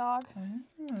like a dog.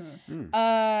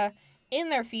 In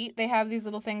their feet, they have these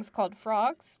little things called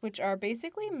frogs, which are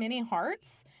basically mini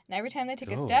hearts. And every time they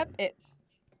take a step, it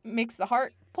makes the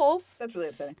heart pulse. That's really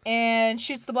upsetting. And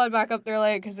shoots the blood back up their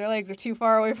leg because their legs are too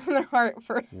far away from their heart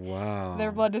for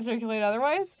their blood to circulate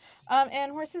otherwise.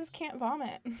 And horses can't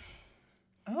vomit.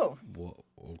 Oh. Whoa,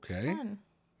 okay. Fun.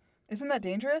 Isn't that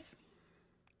dangerous?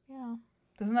 Yeah.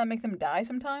 Doesn't that make them die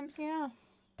sometimes? Yeah.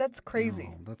 That's crazy.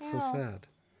 Oh, that's so sad.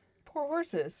 Poor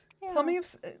horses. Yeah. Tell me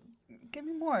if... give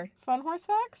me more. Fun horse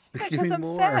facts? Because I'm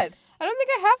sad. I don't think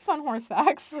I have fun horse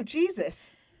facts. Oh,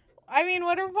 Jesus. I mean,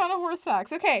 what are fun horse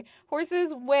facts? Okay,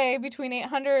 horses weigh between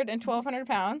 800 and 1,200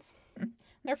 pounds.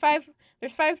 There's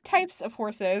five types of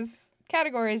horses,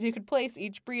 categories you could place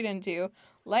each breed into.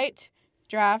 Light,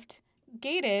 draft,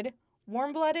 gaited,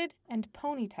 warm-blooded, and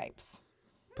pony types.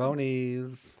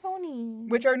 Ponies. Pony.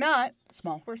 Which are not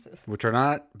small horses. Which are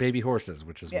not baby horses,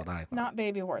 which is what I thought. Not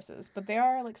baby horses, but they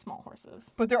are like small horses.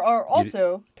 But there are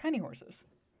also tiny horses.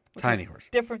 Tiny horses.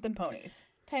 Different than ponies.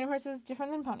 Tiny horses,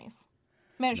 different than ponies.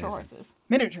 Miniature horses.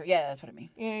 Miniature, yeah, that's what I mean.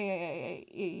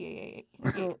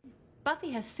 Yeah.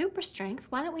 Buffy has super strength.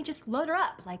 Why don't we just load her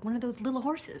up like one of those little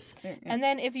horses? And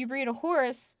then if you breed a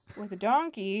horse with a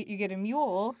donkey, you get a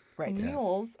mule. Right. And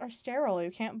mules are sterile. You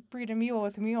can't breed a mule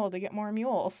with a mule to get more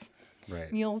mules.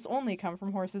 Right. Mules only come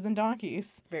from horses and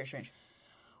donkeys. Very strange.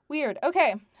 Weird.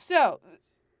 Okay, so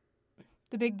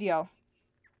the big deal.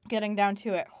 Getting down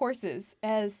to it. Horses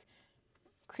as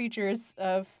creatures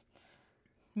of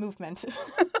movement.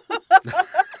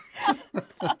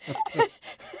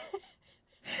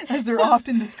 As they're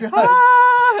often described.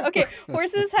 Okay,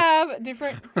 horses have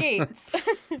different gaits,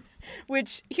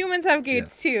 which humans have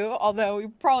gaits too, although we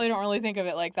probably don't really think of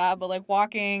it like that. But like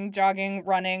walking, jogging,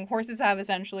 running, horses have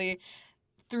essentially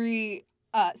three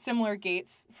similar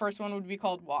gaits. First one would be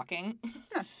called walking.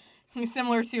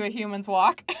 Similar to a human's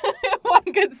walk, one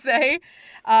could say.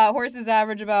 Horses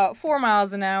average about 4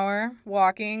 miles an hour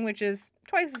walking, which is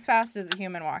twice as fast as a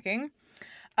human walking.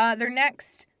 Their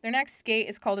next gait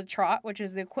is called a trot, which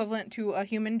is the equivalent to a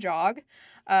human jog,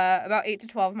 about 8 to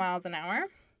 12 miles an hour.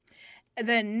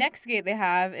 The next gait they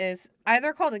have is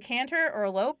either called a canter or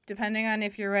a lope, depending on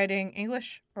if you're writing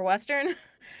English or Western.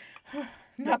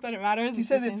 Not that it matters. You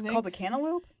said it's called a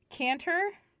cantaloupe? Canter.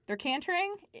 They're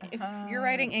cantering if you're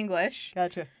writing English.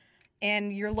 Gotcha.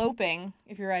 And you're loping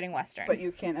if you're writing Western. But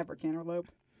you can't ever canterlope.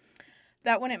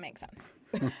 That wouldn't make sense.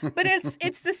 But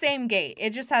it's the same gait.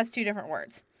 It just has two different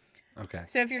words. Okay.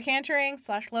 So if you're cantering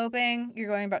 / loping, you're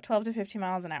going about 12 to 15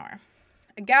 miles an hour.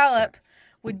 A gallop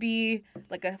would be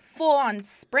like a full-on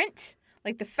sprint,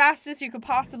 like the fastest you could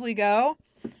possibly go,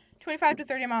 25 to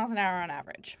 30 miles an hour on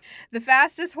average. The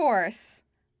fastest horse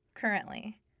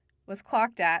currently was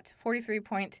clocked at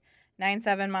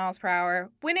 43.97 miles per hour.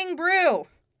 Winning Brew,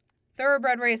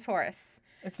 thoroughbred racehorse.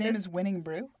 Its name is Winning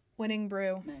Brew? Winning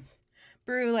Brew. Nice.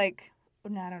 Brew like,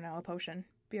 I don't know, a potion.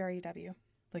 B-R-E-W.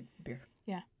 Like beer.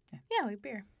 Yeah. Yeah, like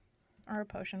beer. Or a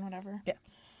potion, whatever. Yeah.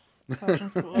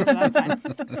 Potion's cool, that's fine.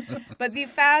 But the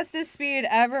fastest speed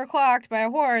ever clocked by a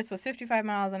horse was 55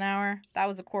 miles an hour. That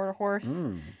was a quarter horse.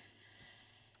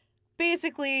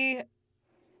 Basically,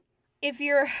 if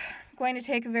you're going to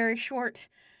take a very short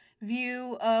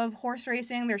view of horse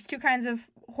racing, there's two kinds of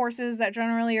horses that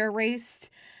generally are raced.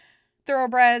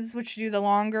 Thoroughbreds, which do the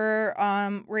longer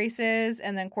races,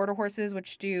 and then quarter horses,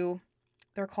 which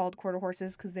they're called quarter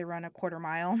horses because they run a quarter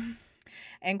mile.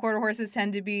 And quarter horses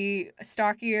tend to be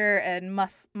stockier and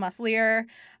musclier,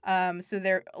 so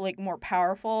they're like more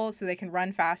powerful, so they can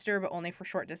run faster, but only for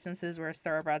short distances, whereas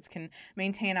thoroughbreds can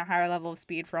maintain a higher level of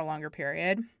speed for a longer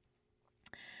period.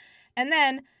 And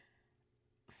then,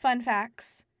 fun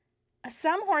facts.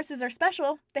 Some horses are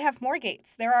special. They have more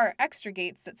gaits. There are extra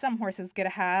gaits that some horses get to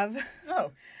have.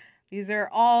 Oh. These are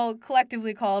all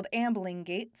collectively called ambling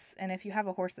gaits, and if you have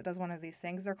a horse that does one of these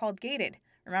things, they're called gaited.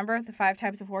 Remember the 5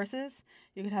 types of horses?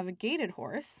 You could have a gaited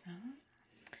horse.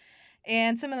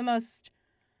 And some of the most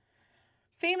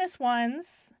famous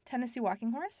ones, Tennessee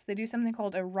walking horse, they do something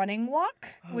called a running walk,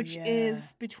 which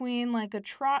is between like a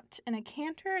trot and a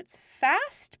canter. It's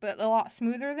fast, but a lot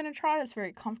smoother than a trot. It's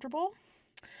very comfortable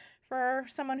for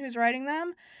someone who's riding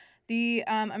them. The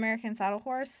American saddle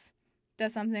horse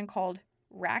does something called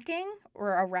racking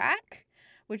or a rack,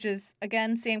 which is,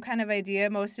 again, same kind of idea.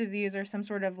 Most of these are some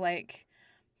sort of like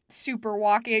super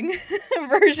walking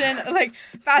version, like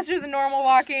faster than normal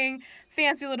walking,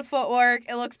 fancy little footwork.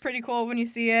 It looks pretty cool when you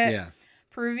see it. Yeah.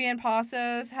 Peruvian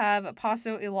Pasos have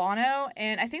Paso Ilano,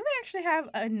 and I think they actually have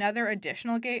another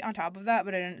additional gate on top of that,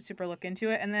 but I didn't super look into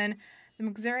it. And then the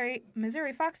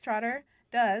Missouri Foxtrotter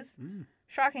does,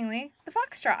 shockingly, the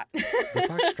Foxtrot. The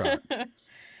Foxtrot.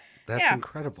 That's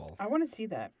incredible. I want to see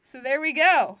that. So there we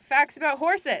go. Facts about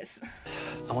horses.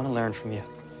 I want to learn from you.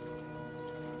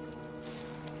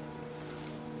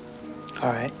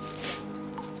 All right.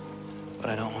 But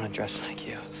I don't want to dress like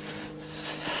you.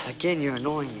 Again, you're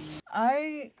annoying me.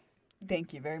 I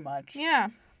thank you very much. Yeah.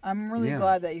 I'm really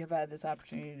glad that you have had this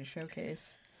opportunity to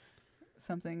showcase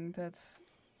something that's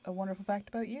a wonderful fact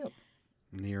about you.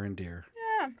 Near and dear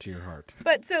to your heart.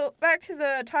 But so back to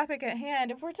the topic at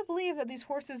hand. If we're to believe that these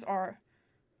horses are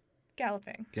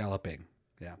galloping,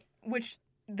 yeah. which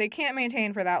they can't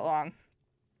maintain for that long,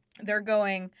 they're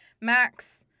going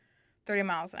max 30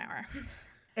 miles an hour.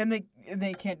 And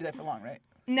they can't do that for long, right?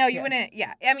 No, you wouldn't.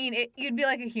 Yeah. I mean, you'd be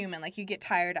like a human. Like, you get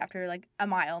tired after, like, a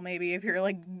mile, maybe. If you're,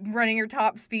 like, running your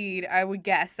top speed, I would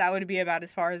guess that would be about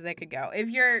as far as they could go. If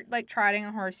you're, like, trotting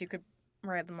a horse, you could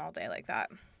ride them all day like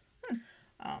that.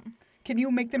 Can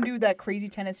you make them do that crazy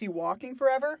Tennessee walking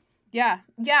forever? Yeah.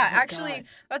 Yeah. Oh, Actually, God.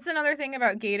 that's another thing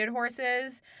about gaited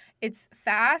horses. It's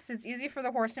fast, it's easy for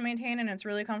the horse to maintain, and it's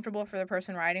really comfortable for the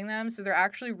person riding them. So they're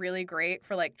actually really great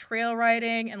for, like, trail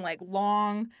riding and, like,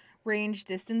 long range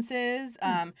distances.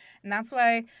 And that's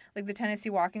why, like, the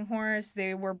Tennessee walking horse,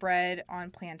 they were bred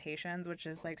on plantations, which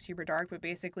is, like, super dark, but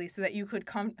basically so that you could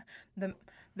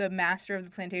the master of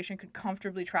the plantation could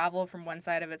comfortably travel from one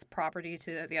side of its property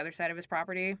to the other side of his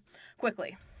property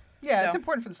quickly. Yeah, So- it's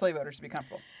important for the slave owners to be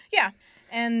comfortable. Yeah.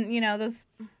 And, you know, those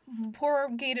poor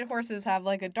gaited horses have,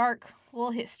 like, a dark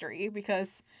little history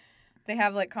because they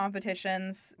have, like,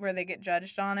 competitions where they get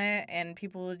judged on it, and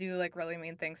people will do, like, really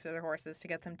mean things to their horses to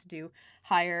get them to do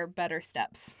higher, better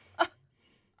steps.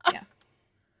 Yeah.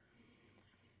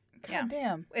 God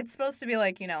damn. It's supposed to be,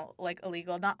 like, you know, like,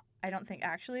 illegal. Not, I don't think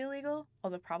actually illegal,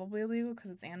 although probably illegal because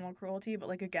it's animal cruelty, but,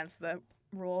 like, against the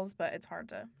rules, but it's hard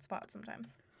to spot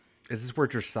sometimes. Is this where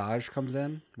dressage comes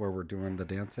in, where we're doing the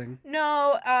dancing?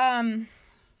 No,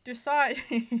 dressage.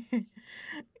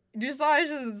 Dressage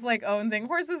is its, like, own thing.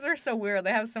 Horses are so weird.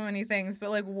 They have so many things, but,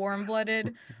 like,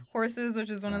 warm-blooded horses,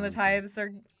 which is one of the types,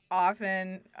 are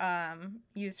often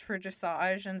used for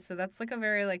dressage, and so that's, like, a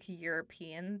very, like,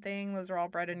 European thing. Those are all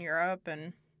bred in Europe,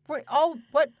 and Wait, all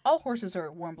horses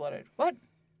are warm-blooded. What?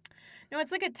 no,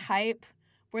 it's like a type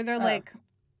where they're like.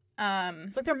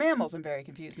 It's like they're mammals. I'm very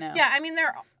confused now. Yeah, I mean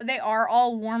they are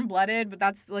all warm-blooded, but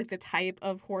that's, like, the type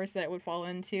of horse that it would fall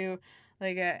into,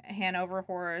 like a Hanover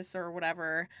horse or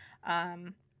whatever.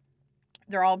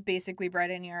 They're all basically bred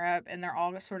in Europe, and they're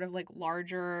all sort of, like,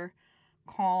 larger,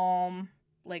 calm,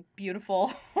 like, beautiful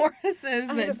horses.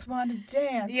 I just want to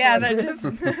dance. Yeah, that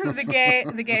horses. just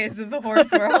the gays of the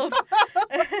horse world.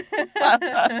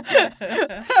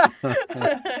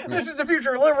 This is the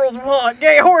future liberals want.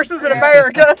 Gay horses in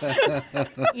America.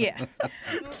 Yeah.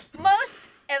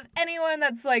 Most of anyone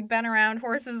that's, like, been around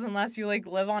horses, unless you, like,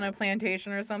 live on a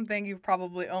plantation or something, you've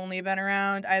probably only been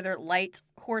around either light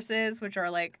horses, which are,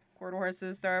 like, quarter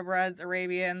horses, thoroughbreds,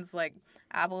 Arabians, like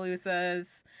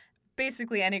Appaloosas,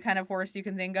 basically any kind of horse you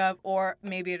can think of, or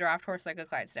maybe a draft horse like a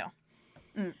Clydesdale.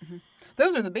 Mm-hmm.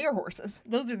 Those are the bigger horses.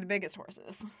 Those are the biggest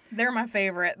horses. They're my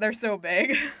favorite. They're so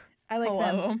big. I like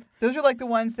love them. Those are like the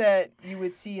ones that you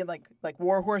would see in like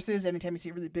war horses. Anytime you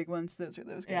see really big ones, those are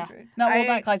those guys, Yeah. right?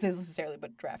 Not Clydesdales necessarily,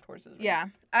 but draft horses. Right? Yeah.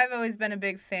 I've always been a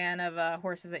big fan of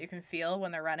horses that you can feel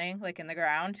when they're running, like in the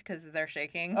ground, because they're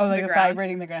shaking. Oh, like the they're ground.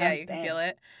 vibrating the ground. Yeah, you Damn. can feel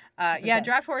it. That's Yeah, intense.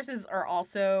 draft horses are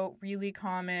also really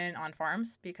common on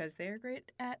farms because they are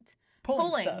great at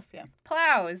Pulling stuff, yeah.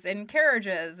 plows and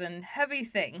carriages and heavy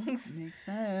things. Makes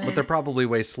sense. But they're probably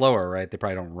way slower, right? They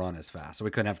probably don't run as fast. So we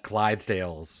couldn't have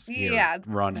Clydesdales here Yeah,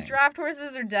 running. Draft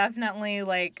horses are definitely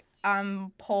like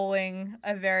I'm pulling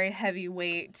a very heavy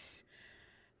weight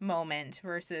moment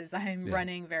versus I'm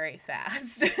running very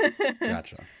fast.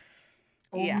 Gotcha.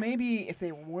 Or Yeah. maybe if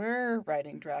they were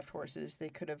riding draft horses, they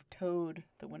could have towed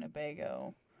the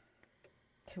Winnebago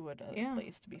to another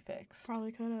place to be fixed.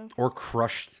 Probably could have. Or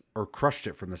crushed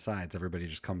it from the sides. Everybody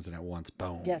just comes in at once.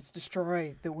 Boom. Yes,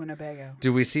 destroy the Winnebago.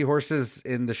 Do we see horses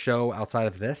in the show outside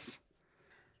of this?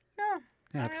 No. Yeah,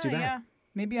 not that's too really, bad. yeah.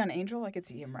 Maybe on Angel, I could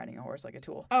see him riding a horse like a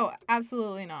tool. Oh,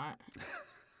 absolutely not.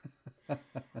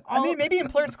 I mean, maybe in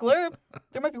Plurt's Glurb.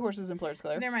 There might be horses in Plurt's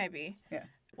Glurb. There might be. Yeah.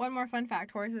 One more fun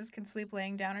fact: horses can sleep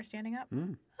laying down or standing up.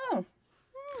 Oh,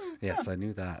 Yes, I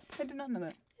knew that. I did not know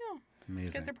that. Yeah.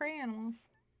 Amazing. Because they're prey animals.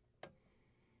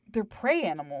 They're prey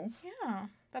animals. Yeah.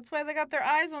 That's why they got their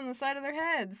eyes on the side of their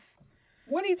heads.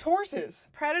 What eats horses?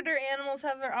 Predator animals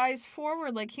have their eyes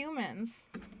forward like humans.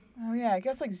 Oh yeah, I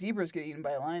guess like zebras get eaten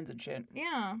by lions and shit.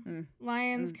 Yeah. Mm.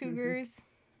 Lions, cougars,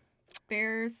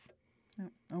 bears,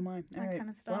 Oh my. that All right. kind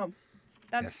of stuff. Well,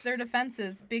 That's their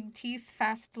defenses. Big teeth,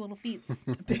 fast little feet.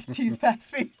 big teeth,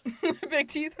 fast feet. Big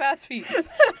teeth, fast feet.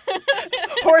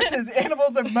 Horses,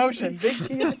 animals of motion. Big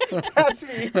teeth, fast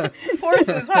feet.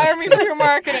 Horses, hire me for your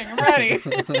marketing. I'm ready.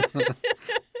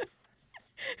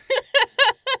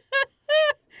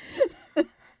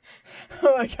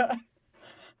 Oh my god.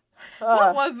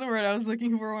 What was the word I was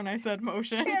looking for when I said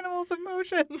motion? Animals of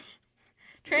motion.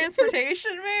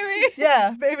 Transportation, maybe?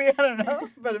 Yeah, maybe, I don't know,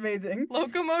 but amazing.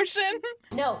 Locomotion?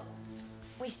 No.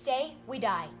 We stay, we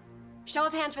die. Show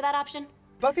of hands for that option.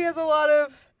 Buffy has a lot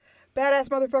of badass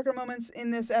motherfucker moments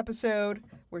in this episode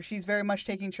where she's very much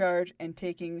taking charge and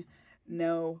taking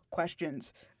no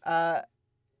questions.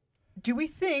 Do we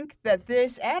think that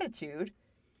this attitude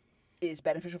is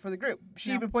beneficial for the group?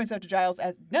 She even points out to Giles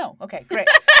as, no. Okay, great.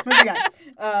 Moving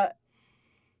on.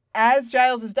 As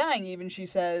Giles is dying, even, she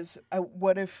says,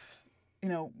 what if,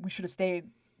 we should have stayed,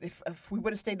 if we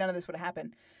would have stayed, none of this would have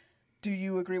happened. Do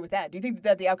you agree with that? Do you think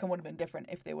that the outcome would have been different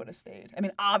if they would have stayed? I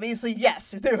mean, obviously,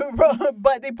 yes,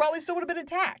 but they probably still would have been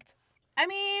intact. I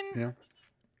mean, Yeah.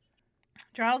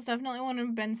 Giles definitely wouldn't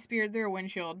have been speared through a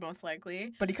windshield, most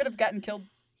likely. But he could have gotten killed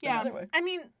Yeah. another way. I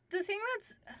mean, the thing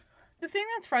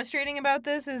that's frustrating about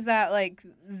this is that, like,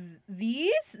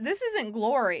 this isn't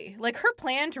Glory. Like, her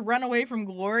plan to run away from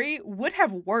Glory would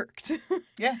have worked.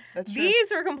 Yeah, that's true.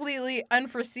 These are completely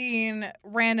unforeseen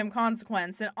random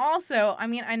consequence. And also, I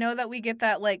mean, I know that we get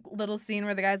that, like, little scene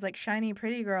where the guy's like, shiny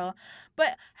pretty girl.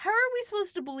 But how are we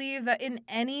supposed to believe that in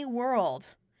any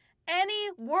world,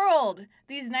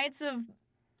 these Knights of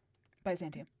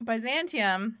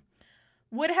Byzantium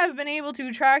would have been able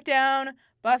to track down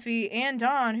Buffy and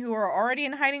Dawn, who are already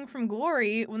in hiding from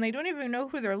Glory, when they don't even know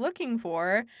who they're looking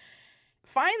for,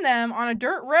 find them on a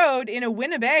dirt road in a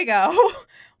Winnebago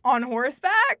on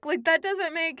horseback? Like, that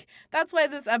doesn't make... That's why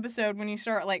this episode, when you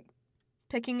start, like,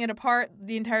 picking it apart,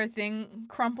 the entire thing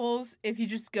crumples if you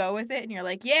just go with it and you're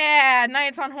like, yeah,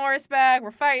 knights on horseback,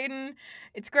 we're fighting,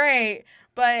 it's great.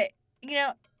 But,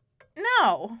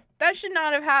 no, that should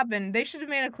not have happened. They should have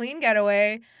made a clean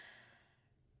getaway.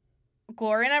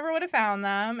 Glory never would have found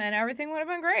them, and everything would have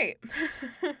been great.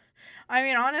 I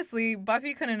mean, honestly,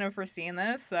 Buffy couldn't have foreseen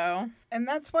this, so... And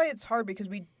that's why it's hard, because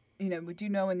we do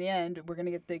know in the end we're going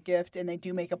to get the gift, and they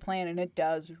do make a plan, and it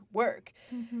does work.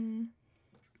 Mm-hmm.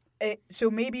 So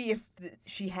maybe if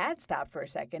she had stopped for a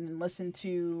second and listened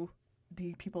to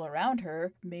the people around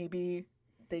her, maybe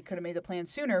they could have made the plan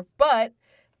sooner. But,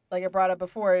 like I brought up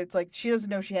before, it's like she doesn't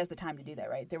know she has the time to do that,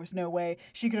 right? There was no way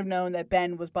she could have known that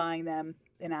Ben was buying them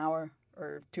an hour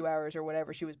or 2 hours or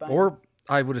whatever she was buying. Or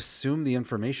I would assume the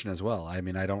information as well. I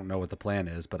mean, I don't know what the plan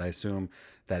is, but I assume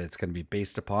that it's going to be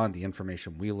based upon the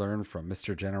information we learn from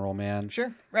Mr. General Man.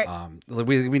 Sure, right.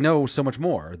 We know so much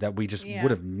more that we just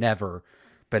would have never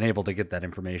been able to get that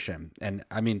information. And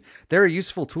I mean, they're a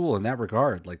useful tool in that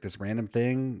regard. Like this random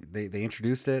thing, they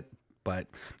introduced it, but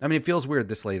I mean, it feels weird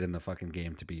this late in the fucking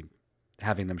game to be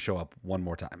having them show up one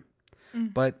more time.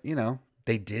 But,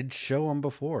 they did show them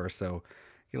before, so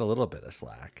get a little bit of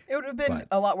slack. It would have been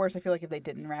a lot worse, I feel like, if they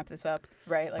didn't wrap this up,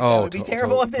 right? Like, Oh, that would be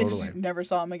terrible if they totally. just never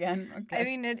saw him again. Okay. I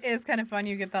mean, it is kind of fun.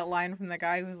 You get that line from the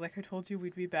guy who's like, I told you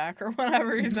we'd be back, or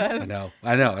whatever he says.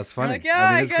 I know. It's funny. You're like, yeah,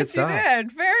 I it's good guess you stuff.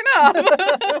 did. Fair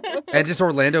enough. And just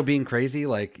Orlando being crazy,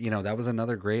 like, that was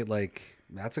another great, like,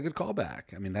 that's a good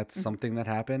callback. I mean, that's something that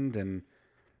happened and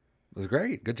it was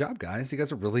great. Good job, guys. You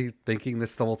guys are really thinking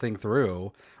this whole thing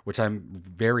through, which I'm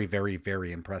very, very,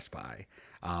 very impressed by.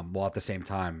 While at the same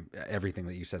time, everything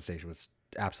that you said, Stacia, was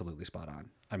absolutely spot on.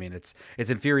 I mean, it's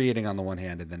infuriating on the one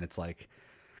hand, and then it's like,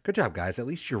 good job, guys. At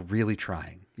least you're really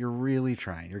trying. You're really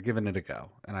trying. You're giving it a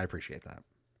go, and I appreciate that.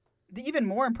 The even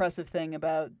more impressive thing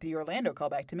about the Orlando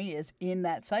callback to me is in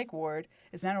that psych ward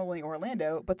is not only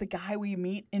Orlando, but the guy we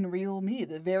meet in Real Me,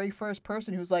 the very first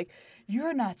person who's like,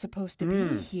 you're not supposed to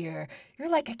be here. You're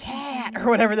like a cat, or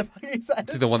whatever the fuck he says.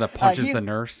 Is he the one that punches the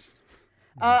nurse?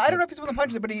 I don't know if he's the one that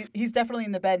punches it, but he's definitely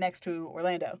in the bed next to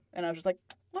Orlando. And I was just like,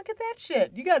 look at that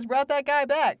shit. You guys brought that guy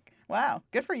back. Wow.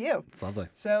 Good for you. It's lovely.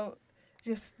 So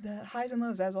just the highs and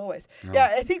lows, as always. Oh.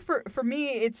 Yeah, I think for me,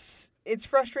 it's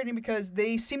frustrating because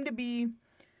they seem to be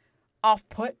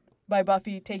off-put by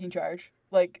Buffy taking charge.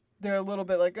 Like, they're a little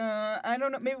bit like, I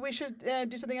don't know, maybe we should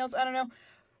do something else. I don't know.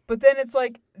 But then it's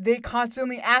like they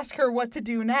constantly ask her what to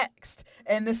do next.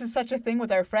 And this is such a thing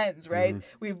with our friends, right?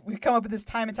 Mm-hmm. We've come up with this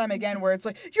time and time again where it's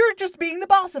like, you're just being the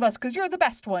boss of us because you're the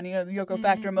best one. The Yoko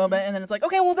Factor moment. And then it's like,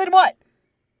 okay, well, then what?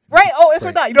 Right? Oh, that's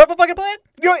Right. what I thought. You don't have a fucking plan?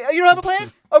 You don't have a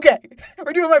plan? Okay.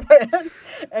 We're doing my plan.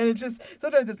 And it's just,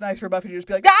 sometimes it's nice for Buffy to just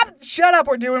be like, shut up,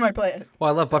 we're doing my plan. Well,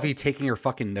 I love Buffy taking her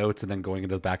fucking notes and then going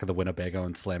into the back of the Winnebago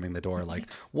and slamming the door. Like,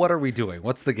 what are we doing?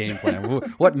 What's the game plan?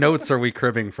 What notes are we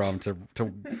cribbing from to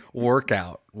work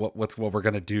out what we're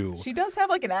gonna do? She does have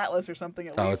like an atlas or something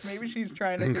at least. it's Maybe she's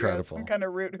trying to figure out some incredible. kind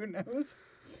of route. Who knows?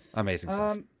 Amazing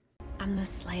stuff. I'm the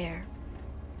Slayer,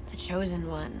 the Chosen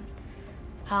One,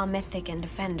 all mythic and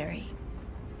defendery.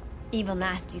 Evil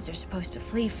nasties are supposed to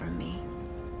flee from me,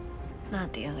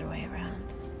 not the other way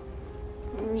around.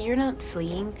 You're not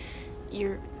fleeing,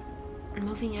 you're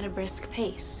moving at a brisk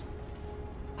pace.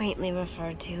 Quaintly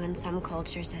referred to in some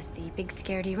cultures as the big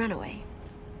scaredy runaway.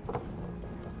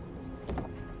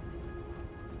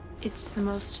 It's the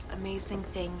most amazing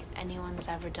thing anyone's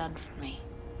ever done for me.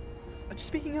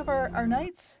 Speaking of our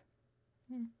knights,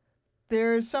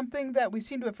 there's something that we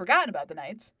seem to have forgotten about the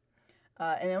knights.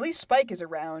 And at least Spike is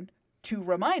around to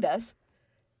remind us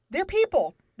they're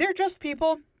people. They're just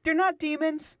people. They're not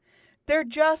demons. They're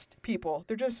just people.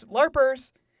 They're just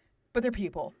LARPers, but they're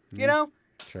people. You know?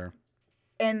 Sure.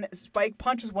 And Spike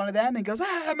punches one of them and goes,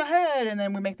 my head. And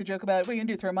then we make the joke about, what are you going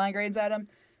to do, throw mind grenades at him?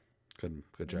 Good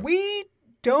job. We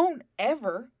don't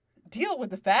ever deal with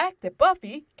the fact that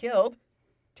Buffy killed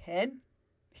 10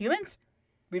 humans.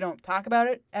 We don't talk about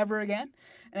it ever again.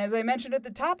 And as I mentioned at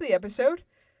the top of the episode,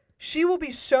 she will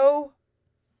be so,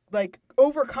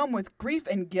 overcome with grief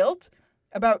and guilt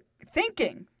about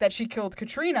thinking that she killed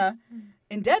Katrina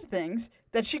in Dead Things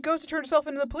that she goes to turn herself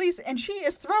into the police and she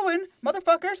is throwing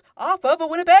motherfuckers off of a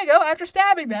Winnebago after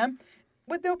stabbing them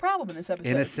with no problem in this episode.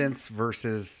 Innocence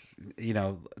versus,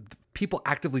 people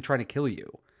actively trying to kill you.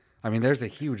 I mean, there's a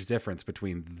huge difference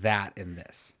between that and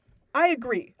this. I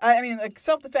agree. I mean,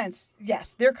 self-defense,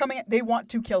 yes, they're coming, they want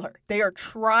to kill her. They are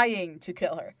trying to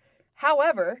kill her.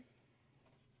 However,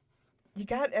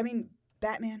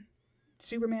 Batman,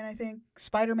 Superman, I think,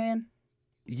 Spider-Man.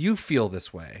 You feel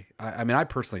this way. I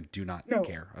personally do not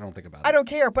care. I don't think about it. I don't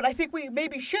care, but I think we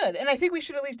maybe should. And I think we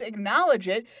should at least acknowledge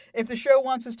it if the show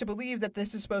wants us to believe that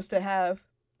this is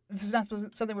not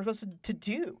something we're supposed to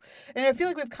do. And I feel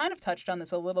like we've kind of touched on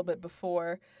this a little bit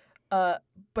before,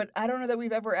 but I don't know that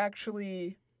we've ever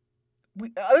actually,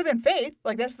 other than Faith,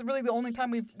 that's really the only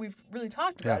time we've really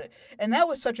talked about it. And that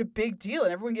was such a big deal,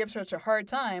 and everyone gave her such a hard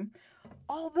time.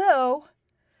 Although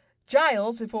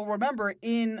Giles, if we'll remember,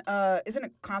 in isn't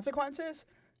it Consequences,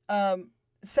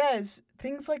 says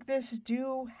things like this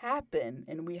do happen,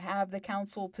 and we have the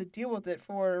council to deal with it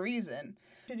for a reason.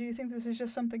 Do you think this is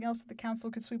just something else that the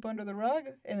council could sweep under the rug,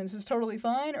 and this is totally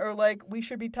fine, or we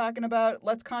should be talking about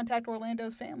let's contact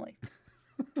Orlando's family?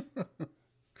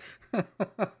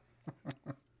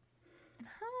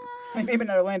 Maybe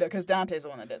not Orlando, because Dante's the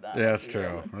one that did that. Yeah, that's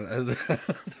true.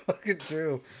 That's fucking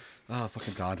true. Oh,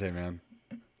 fucking Dante, man.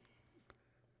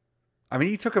 I mean,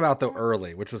 he took him out, though,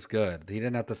 early, which was good. He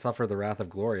didn't have to suffer the wrath of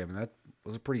glory. I mean, that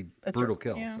was a pretty brutal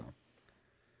kill. Yeah. So.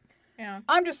 Yeah.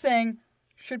 I'm just saying,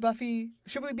 should we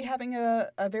be having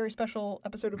a very special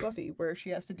episode of Buffy where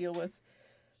she has to deal with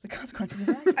the consequences of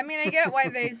that? I mean, I get why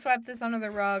they swept this under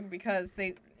the rug because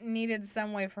they needed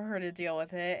some way for her to deal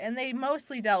with it. And they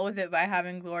mostly dealt with it by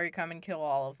having Glory come and kill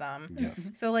all of them. Yes.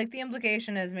 So, the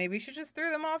implication is maybe she just threw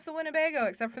them off the Winnebago,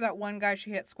 except for that one guy she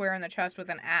hit square in the chest with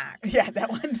an axe. Yeah, that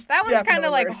one's kind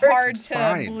of, murder. hard It's to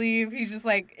fine. believe. He's just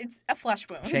it's a flesh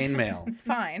wound. Chainmail. It's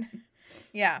fine.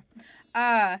 Yeah.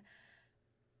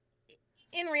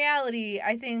 In reality,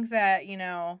 I think that,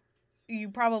 you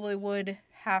probably would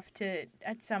have to,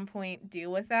 at some point,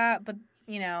 deal with that. But,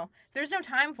 there's no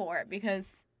time for it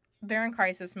because they're in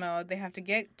crisis mode. They have to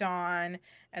get Dawn,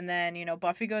 and then,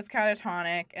 Buffy goes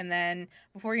catatonic, and then,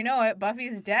 before you know it,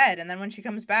 Buffy's dead. And then when she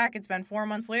comes back, it's been 4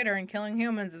 months later, and killing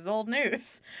humans is old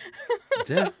news.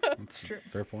 Yeah, that's true.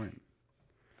 Fair point.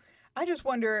 I just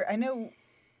wonder, I know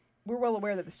we're well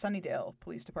aware that the Sunnydale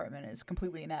Police Department is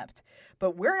completely inept,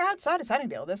 but we're outside of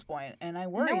Sunnydale at this point, and I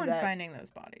worry No one's that... finding those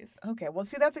bodies. Okay, well,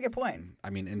 see, that's a good point. I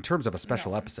mean, in terms of a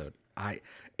special episode,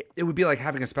 it would be like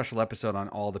having a special episode on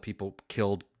all the people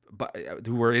killed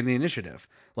who were in the initiative.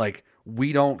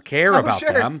 We don't care about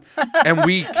them, and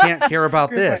we can't care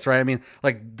about this, right? I mean,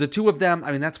 the two of them,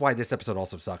 that's why this episode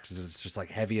also sucks, is it's just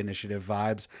heavy initiative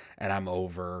vibes, and I'm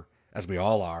over, as we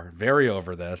all are, very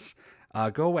over this.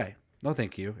 Go away. No,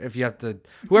 thank you. If you have to,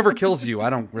 whoever kills you,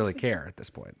 I don't really care at this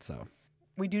point, so.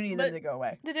 We do need them to go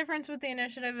away. The difference with the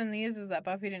initiative and these is that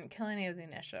Buffy didn't kill any of the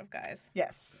initiative guys.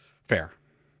 Yes. Fair.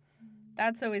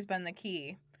 That's always been the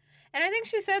key. And I think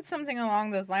she said something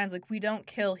along those lines, we don't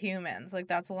kill humans.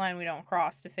 That's a line we don't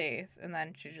cross to Faith. And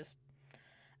then she just,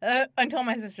 Until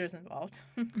my sister's involved.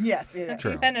 Yes, yeah.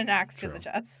 True. And an axe to the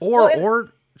chest.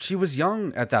 Or she was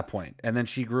young at that point, and then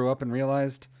she grew up and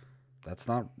realized that's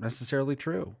not necessarily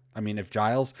true. I mean, if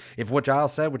what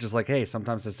Giles said, which is like, hey,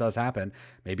 sometimes this does happen,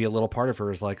 maybe a little part of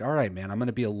her is like, all right, man, I'm going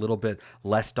to be a little bit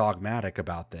less dogmatic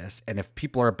about this. And if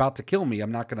people are about to kill me,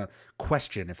 I'm not going to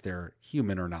question if they're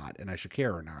human or not, and I should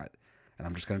care or not. And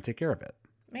I'm just going to take care of it.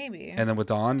 Maybe. And then with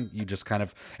Dawn, you just kind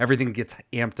of, everything gets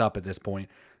amped up at this point.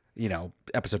 You know,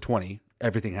 episode 20,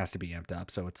 everything has to be amped up.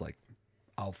 So it's like,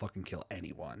 I'll fucking kill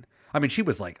anyone. I mean, she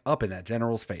was like up in that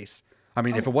general's face. I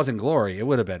mean, if it wasn't Glory, it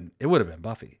would have been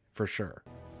Buffy for sure.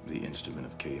 The instrument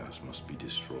of chaos must be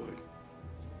destroyed.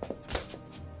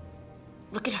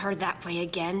 Look at her that way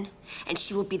again, and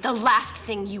she will be the last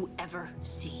thing you ever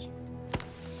see.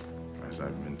 As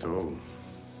I've been told,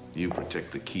 you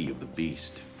protect the key of the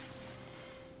beast.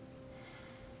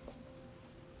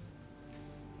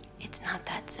 It's not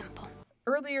that simple.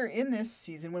 Earlier in this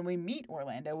season, when we meet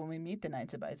Orlando, when we meet the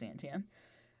Knights of Byzantium,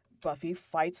 Buffy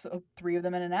fights 3 of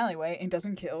them in an alleyway and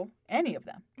doesn't kill any of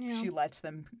them. Yeah. She lets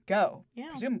them go,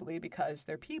 Yeah. presumably because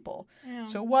they're people. Yeah.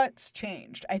 So what's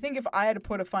changed? I think if I had to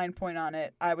put a fine point on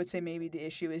it, I would say maybe the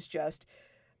issue is just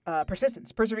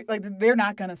persistence. Like, they're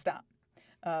not going to stop.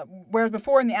 Whereas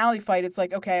before in the alley fight, it's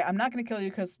like, okay, I'm not going to kill you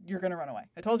because you're going to run away.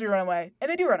 I told you to run away, and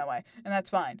they do run away, and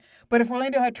that's fine. But if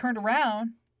Orlando had turned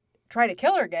around, tried to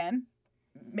kill her again,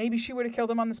 maybe she would have killed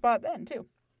him on the spot then, too.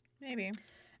 Maybe.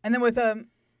 And then with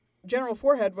General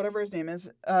Forehead, whatever his name is,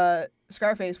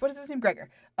 Scarface, what is his name? Gregor.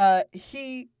 I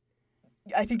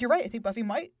think you're right. I think Buffy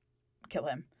might kill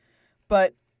him.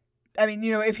 But, I mean,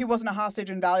 you know, if he wasn't a hostage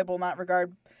and valuable in that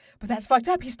regard, but that's fucked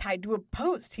up. He's tied to a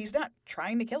post. He's not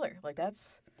trying to kill her. Like,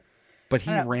 that's... But he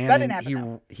that ran didn't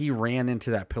happen, he ran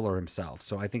into that pillar himself.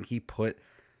 So I think he put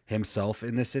himself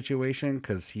in this situation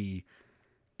because he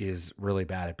is really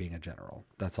bad at being a general.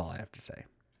 That's all I have to say.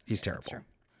 He's terrible. true.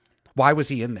 Why was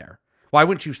he in there? Why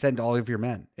wouldn't you send all of your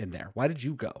men in there? Why did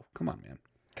you go? Come on, man.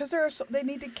 Because they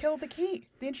need to kill the key,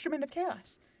 the instrument of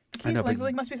chaos. The I know, key's but-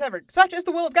 link must be severed. Such is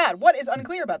the will of God. What is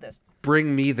unclear about this?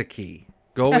 Bring me the key.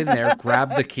 Go in there,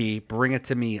 grab the key, bring it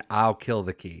to me. I'll kill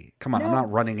the key. Come on, I'm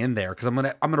not running in there because I'm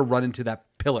gonna run into that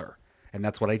pillar, and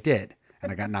that's what I did,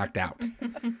 and I got knocked out.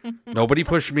 Nobody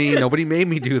pushed me. Nobody made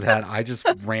me do that. I just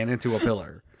ran into a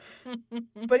pillar.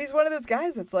 But he's one of those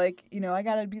guys that's like, you know, I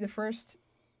got to be the first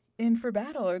in for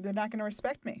battle or they're not going to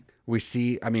respect me. We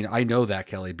see, I mean, I know that,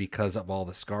 Kelly, because of all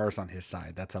the scars on his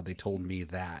side. That's how they told me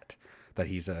that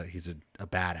he's a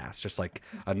badass, just like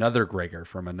another Gregor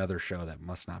from another show that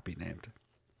must not be named.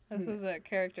 This was a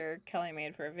character Kelly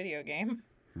made for a video game.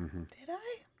 Mm-hmm. Did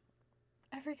I?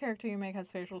 Every character you make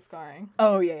has facial scarring.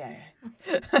 Oh, yeah.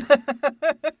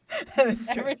 That is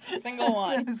true. Every single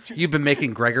one. That is true. You've been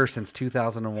making Gregor since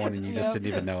 2001 and you just didn't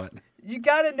even know it. You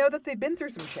got to know that they've been through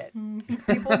some shit.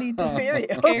 People need to fear you.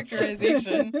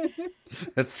 Characterization.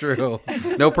 That's true.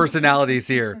 No personalities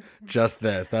here. Just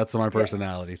this. That's my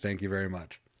personality. Thank you very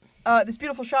much. This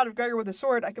beautiful shot of Gregor with a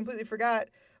sword, I completely forgot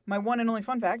my one and only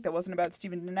fun fact that wasn't about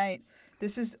Stephen DeKnight.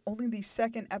 This is only the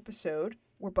second episode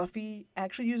where Buffy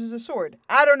actually uses a sword.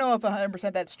 I don't know if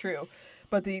 100% that's true,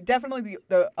 but definitely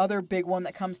the other big one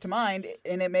that comes to mind,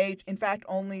 and it may in fact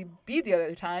only be the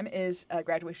other time, is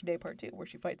Graduation Day Part 2, where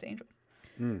she fights Angel.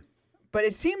 But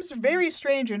it seems very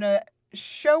strange in a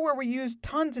show where we use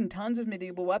tons and tons of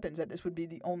medieval weapons that this would be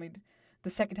the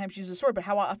second time she uses a sword. But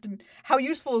how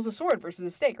useful is a sword versus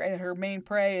a stake, right? Her main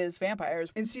prey is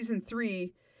vampires. In season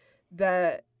 3,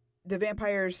 the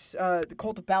vampires, the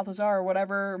Cult of Balthazar or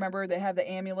whatever, remember, they have the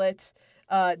amulets.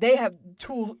 They have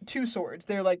two swords.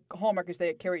 They're like hallmarkers.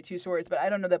 They carry 2 swords, but I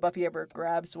don't know that Buffy ever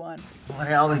grabs one. Well,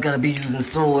 they always gotta be using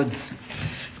swords.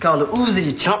 It's called a Uzi,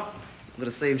 you chump. Would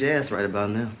have saved your ass right about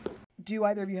now. Do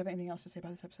either of you have anything else to say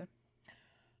about this episode?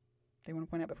 They want to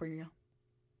point out before you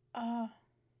yell?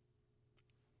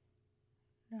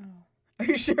 No. Are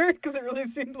you sure? Because it really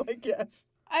seemed like yes.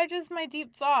 My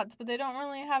deep thoughts, but they don't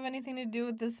really have anything to do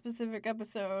with this specific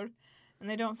episode, and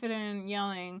they don't fit in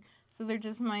yelling, so they're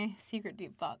just my secret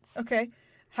deep thoughts. Okay.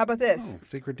 How about this? Oh,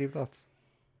 secret deep thoughts.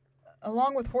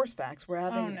 Along with horse facts, we're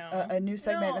having a new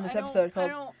segment in this episode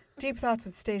called Deep Thoughts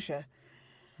with Stacia.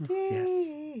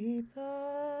 Deep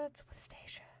Thoughts with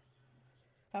Stacia.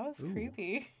 That was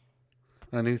creepy.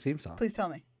 A new theme song. Please tell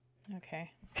me.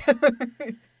 Okay.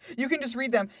 You can just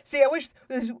read them. See, I wish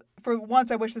this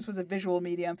was a visual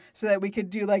medium so that we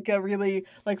could do like a really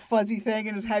like fuzzy thing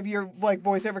and just have your like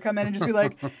voiceover come in and just be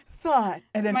like thought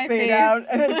and then My fade face. out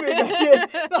and then fade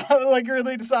back in. Like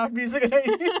really soft music.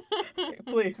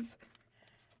 Please.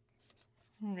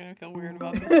 I'm gonna feel weird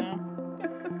about this now.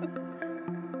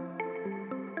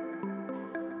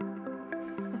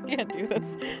 can't do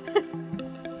this.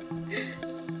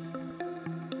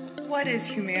 What is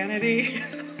humanity?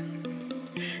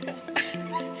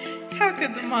 How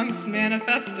could the monks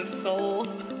manifest a soul?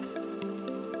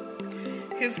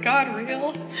 Is God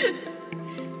real?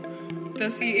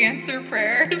 Does he answer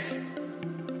prayers?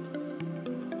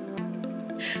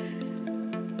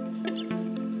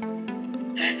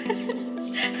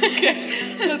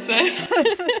 Okay, that's it.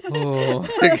 Oh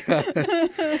my god.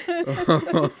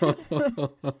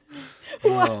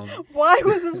 Why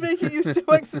was this making you so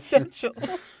existential? I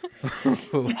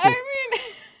mean,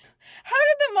 how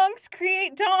did the monks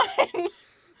create Dawn?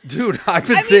 Dude, I've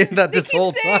been saying that this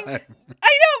whole time. I know,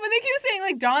 but they keep saying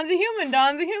like Dawn's a human,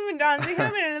 Dawn's a human, Dawn's a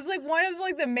human, and it's like one of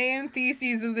like the main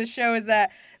theses of the show is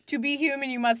that to be human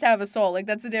you must have a soul. Like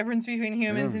that's the difference between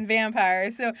humans and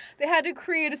vampires. So they had to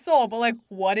create a soul, but like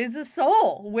what is a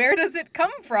soul? Where does it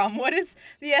come from? What is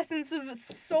the essence of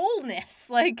soulness?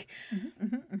 Like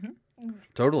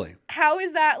Totally. how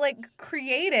is that like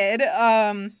created?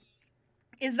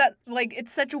 Is that like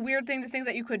it's such a weird thing to think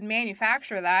that you could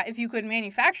manufacture that? If you could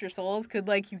manufacture souls, could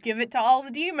like you give it to all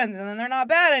the demons and then they're not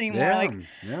bad anymore? Yeah, like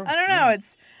I don't know,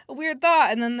 it's a weird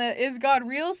thought. And then the is God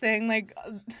real thing, like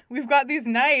we've got these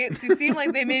knights who seem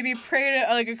like they maybe pray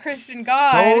to like a Christian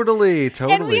god. Totally.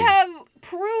 And we have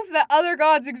proof that other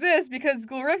gods exist because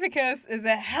Glorificus is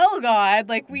a hell god.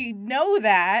 Like we know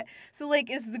that. So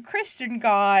like is the Christian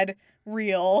god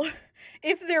real?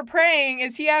 If they're praying,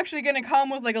 is he actually going to come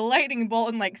with like a lightning bolt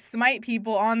and like smite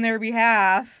people on their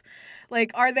behalf?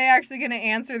 Like, are they actually going to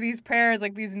answer these prayers?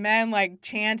 Like these men like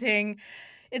chanting.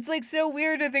 It's like so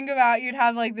weird to think about. You'd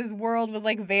have like this world with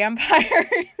like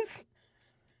vampires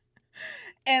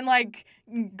and like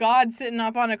God sitting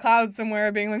up on a cloud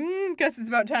somewhere being like, guess it's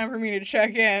about time for me to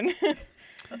check in.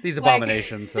 These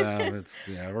abominations, we're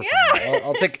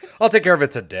fine. I'll take care of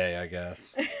it today, I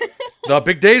guess. The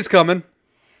big day's coming.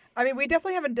 I mean, we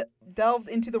definitely haven't delved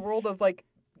into the world of like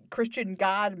Christian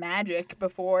god magic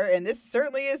before, and this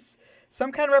certainly is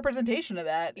some kind of representation of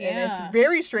that. Yeah. And it's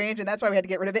very strange, and that's why we had to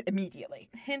get rid of it immediately.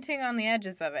 Hinting on the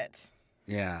edges of it.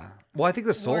 Yeah. Well, I think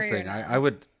the soul Warrior thing, now.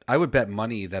 I would bet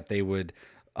money that they would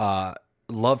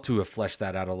love to have fleshed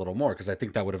that out a little more, because I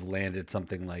think that would have landed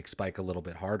something like Spike a little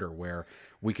bit harder, where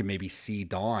we can maybe see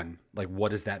Dawn, like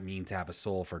what does that mean to have a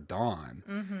soul for Dawn?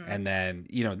 And then,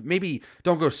 you know, maybe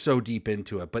don't go so deep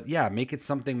into it, but yeah, make it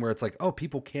something where it's like, oh,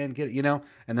 people can get it, you know,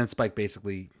 and then Spike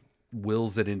basically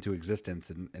wills it into existence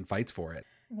and fights for it.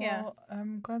 Well,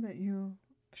 I'm glad that you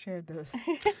shared this.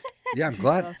 Yeah, I'm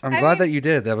glad that you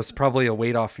did. That was probably a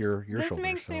weight off your This shoulders.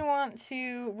 makes me want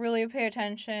to really pay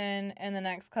attention in the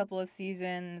next couple of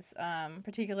seasons,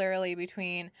 particularly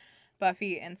between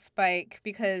Buffy and Spike,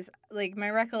 because like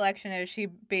my recollection is she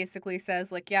basically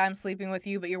says like, yeah, I'm sleeping with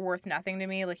you, but you're worth nothing to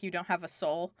me. Like you don't have a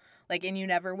soul, like, and you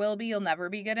never will be. You'll never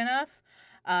be good enough.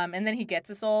 And then he gets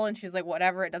a soul, and she's like,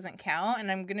 whatever, it doesn't count.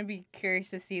 And I'm gonna be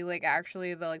curious to see like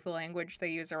actually the language they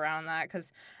use around that,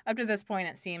 because up to this point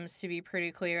it seems to be pretty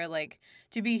clear, like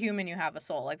to be human you have a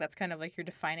soul, like that's kind of like your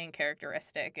defining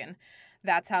characteristic, and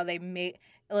that's how they made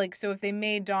like, so if they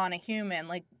made Dawn a human,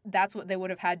 like that's what they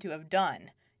would have had to have done,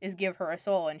 is give her a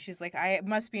soul. And she's like, I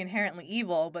must be inherently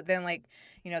evil, but then like,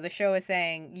 you know, the show is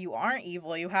saying you aren't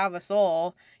evil, you have a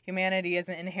soul. Humanity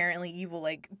isn't inherently evil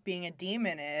like being a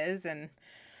demon is, and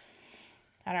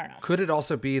I don't know. Could it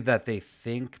also be that they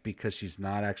think, because she's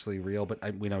not actually real,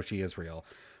 but we know she is real,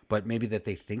 but maybe that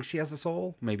they think she has a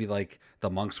soul? Maybe like the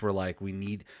monks were like, we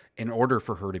need, in order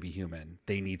for her to be human,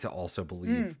 they need to also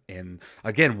believe in,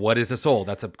 again, what is a soul?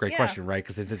 That's a great question, right?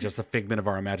 Because is it just a figment of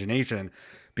our imagination?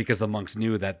 Because the monks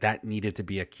knew that needed to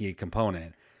be a key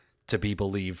component to be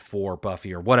believed for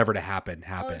Buffy or whatever to happen.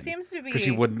 Well, it seems to be because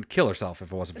she wouldn't kill herself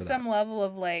if it wasn't for some that. level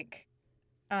of like,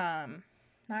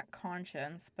 not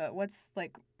conscience, but what's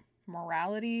like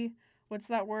morality? What's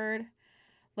that word?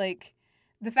 Like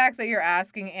the fact that you're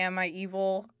asking, am I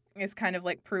evil, is kind of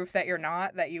like proof that you're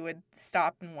not, that you would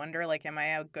stop and wonder, like, am I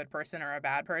a good person or a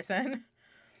bad person?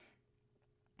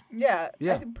 Yeah.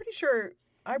 I'm pretty sure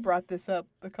I brought this up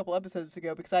a couple episodes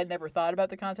ago because I'd never thought about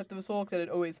the concept of a soul, because I'd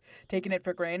always taken it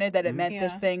for granted that it meant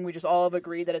this thing we just all have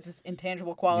agreed that it's this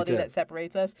intangible quality that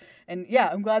separates us. And yeah,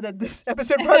 I'm glad that this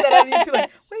episode brought that out of you too.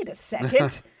 Like, wait a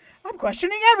second, I'm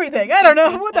questioning everything. I don't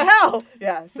know what the hell.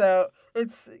 Yeah, so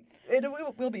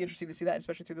it will be interesting to see that,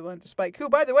 especially through the lens of Spike, who,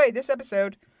 by the way, this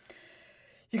episode,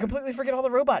 you completely forget all the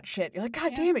robot shit. You're like,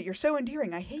 God damn it, you're so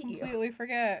endearing. I hate you. Completely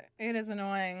forget. It is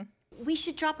annoying. We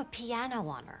should drop a piano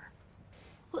on her.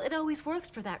 Well, it always works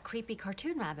for that creepy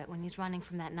cartoon rabbit when he's running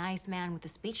from that nice man with a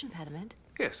speech impediment.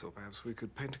 Yes, or perhaps we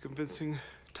could paint a convincing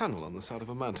tunnel on the side of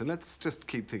a mountain. Let's just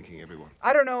keep thinking, everyone.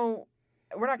 I don't know.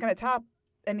 We're not going to top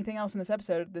anything else in this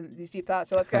episode than these deep thoughts.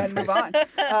 So let's go ahead and move on.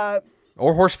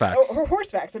 Or horse facts. Or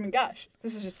horse facts. I mean, gosh,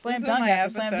 this is just slam This is dunk my after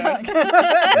slam episode. dunk.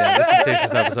 Yeah, this is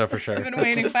Stacia's episode for sure. I've been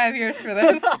waiting 5 years for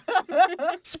this.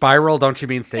 Spiral, don't you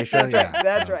mean Stacia? That's right. Yeah,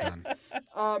 That's so right.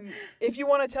 done. If you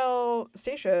want to tell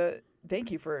Stacia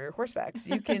thank you for your horse facts,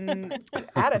 you can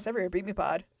add us everywhere. Beat Me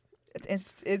Pod. It's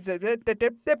a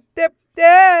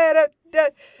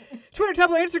Twitter,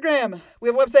 Tumblr, Instagram. We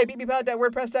have a website,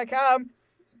 beatmepod.wordpress.com.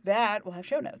 That will have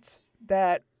show notes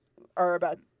that are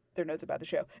about their notes about the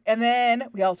show. And then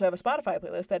we also have a Spotify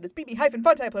playlist that is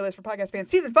BB-Fun Time Playlist for Podcast Fans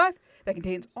Season 5 that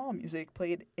contains all music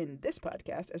played in this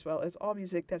podcast as well as all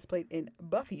music that's played in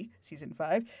Buffy Season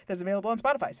 5 that's available on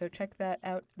Spotify. So check that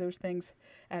out, those things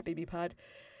at BB Pod.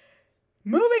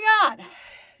 Moving on.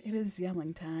 It is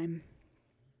yelling time.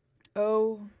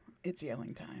 Oh, it's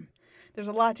yelling time. There's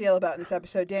a lot to yell about in this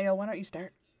episode. Daniel, why don't you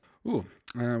start? Ooh,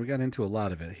 we got into a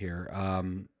lot of it here.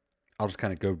 I'll just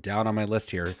kind of go down on my list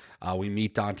here. We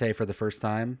meet Dante for the first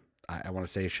time. I want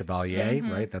to say Chevalier, Yes.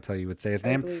 right? That's how you would say his I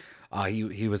name.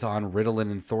 believe. He was on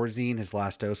Ritalin and Thorazine. His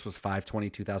last dose was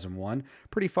 5/20/2001.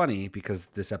 Pretty funny because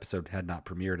this episode had not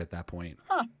premiered at that point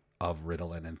of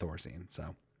Ritalin and Thorazine.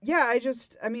 So Yeah,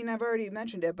 I've already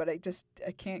mentioned it, but I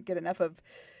can't get enough of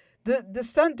the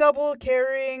stunt double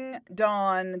carrying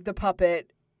Dawn, the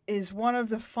puppet, is one of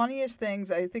the funniest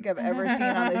things I think I've ever seen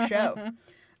on the show.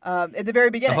 At the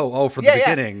very beginning. From the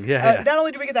beginning. Yeah. Not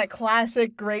only do we get that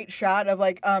classic great shot of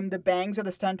like the bangs of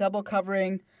the stunt double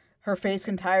covering her face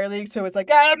entirely, so it's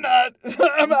like I'm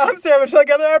Sarah Michelle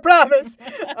Gellar, I promise.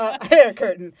 Hair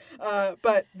curtain.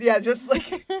 But yeah, just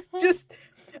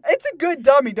it's a good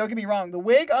dummy. Don't get me wrong. The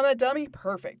wig on that dummy,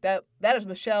 perfect. That is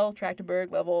Michelle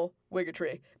Trachtenberg level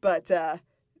wiggatry. But the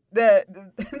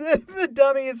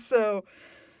dummy is so.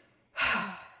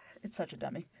 It's such a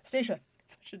dummy. Stacia.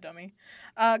 Such a dummy.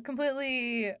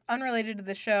 Completely unrelated to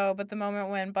the show, but the moment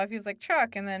when Buffy's like,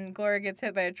 Chuck, and then Gloria gets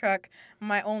hit by a truck,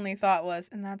 my only thought was,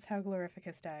 and that's how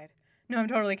Glorificus died. No, I'm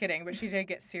totally kidding, but she did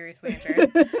get seriously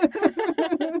injured.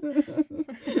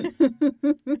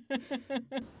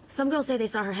 Some girls say they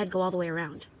saw her head go all the way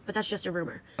around, but that's just a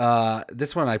rumor.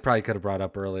 This one I probably could have brought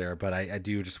up earlier, but I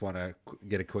do just want to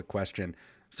get a quick question.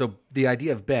 So the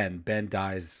idea of Ben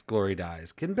dies, Glory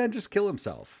dies. Can Ben just kill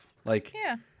himself? Like,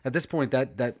 Yeah. At this point,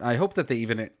 that I hope that they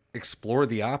even explore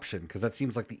the option, because that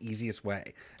seems like the easiest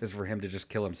way is for him to just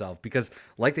kill himself. Because,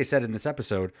 like they said in this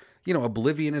episode,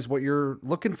 oblivion is what you're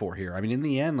looking for here. I mean, in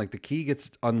the end, like the key gets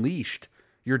unleashed,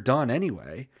 you're done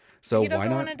anyway. So He why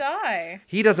doesn't not? want to die.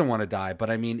 He doesn't want to die,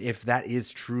 but I mean, if that is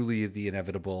truly the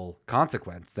inevitable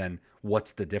consequence, then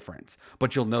what's the difference?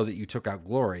 But you'll know that you took out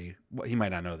Glory. Well, he might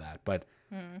not know that, but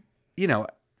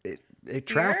it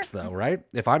tracks though, right?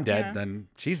 If I'm dead, then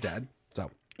she's dead. So.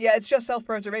 Yeah, it's just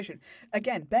self-preservation.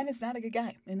 Again, Ben is not a good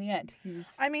guy in the end.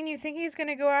 I mean, you think he's going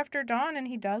to go after Dawn, and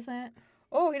he doesn't.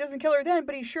 Oh, he doesn't kill her then,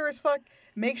 but he sure as fuck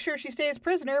makes sure she stays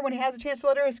prisoner when he has a chance to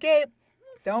let her escape.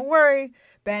 Don't worry,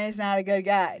 Ben is not a good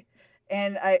guy.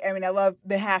 And I love,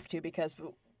 they have to, because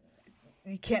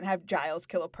you can't have Giles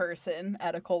kill a person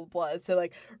out of cold blood. So,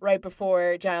 like, right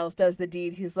before Giles does the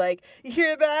deed, he's like, you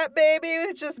hear that, baby?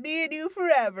 It's just me and you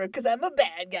forever, because I'm a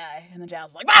bad guy. And then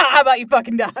Giles is like, how about you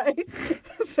fucking die?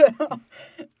 So,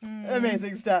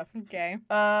 amazing stuff. Okay.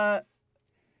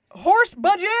 Horse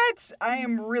budget! I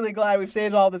am really glad we've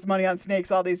saved all this money on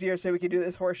snakes all these years so we could do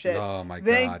this horse shit. Oh my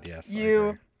Thank God, yes.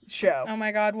 you, show. Oh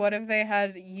my God, what if they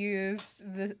had used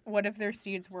what if their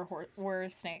seeds were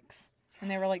snakes? And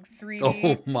they were like 3D.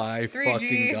 Oh my 3G,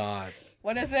 fucking God.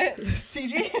 What is it?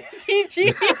 CG?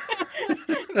 CG.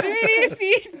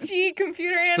 3D CG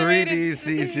computer animated 3D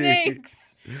CG.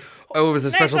 snakes. Oh, it was a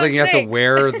Snakes special on thing. You have to snakes.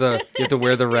 wear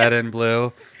the red and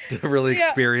blue to really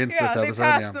experience this They episode.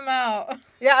 passed them out.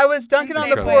 Yeah, I was dunking on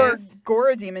the Insane poor ways.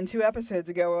 Gora Demon 2 episodes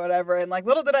ago or whatever, and like,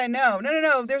 little did I know.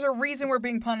 No. There's a reason we're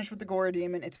being punished with the Gora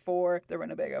Demon. It's for the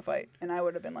Winnebago fight. And I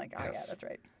would have been like, oh yeah, that's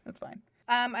right. That's fine.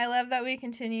 I love that we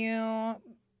continue.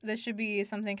 This should be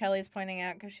something Kelly's pointing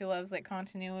out because she loves like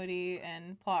continuity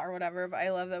and plot or whatever. But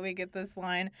I love that we get this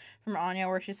line from Anya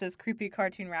where she says "creepy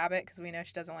cartoon rabbit" because we know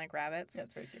she doesn't like rabbits. Yeah,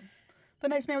 that's very cute. The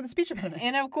nice man with the speech impediment.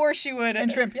 And of course she would.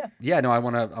 And shrimp, yeah. Yeah, no, I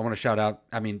want to shout out.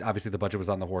 I mean, obviously the budget was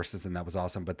on the horses and that was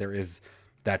awesome, but there is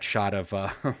that shot of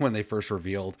when they first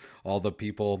revealed all the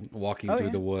people walking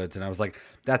through the woods, and I was like,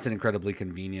 that's an incredibly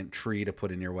convenient tree to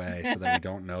put in your way so that we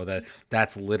don't know that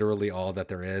that's literally all that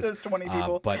there is. Those 20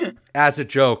 people. But as a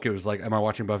joke, it was like, am I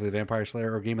watching Buffy the Vampire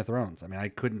Slayer or Game of Thrones? I mean, I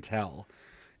couldn't tell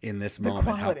in this moment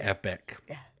quality. how epic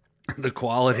the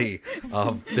quality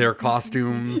of their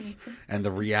costumes and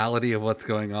the reality of what's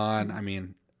going on. I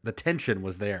mean, the tension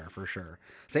was there for sure.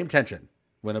 Same tension.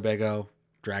 Winnebago,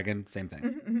 dragon, same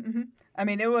thing. I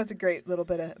mean, it was a great little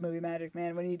bit of movie magic,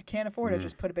 man. When you can't afford it,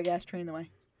 just put a big ass tree in the way.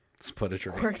 Let's put a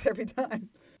tree. Works every time.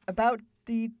 About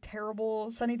the terrible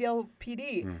Sunnydale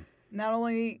PD. Not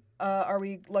only are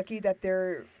we lucky that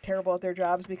they're terrible at their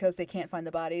jobs because they can't find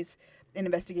the bodies and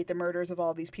investigate the murders of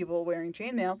all these people wearing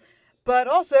chainmail, but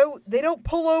also they don't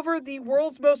pull over the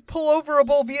world's most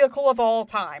pulloverable vehicle of all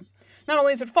time. Not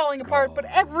only is it falling apart, but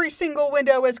every single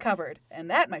window is covered. And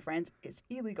that, my friends, is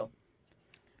illegal.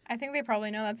 I think they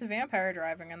probably know that's a vampire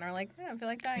driving, and they're like, I don't feel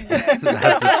like dying today.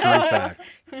 That's a true fact.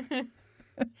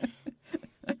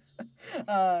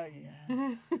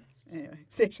 Yeah. Anyway,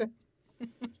 Stacia.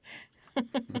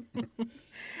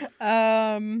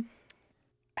 How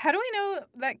do we know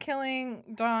that killing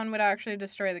Dawn would actually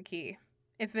destroy the key?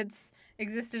 If it's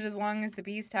existed as long as the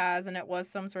beast has and it was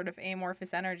some sort of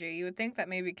amorphous energy, you would think that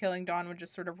maybe killing Dawn would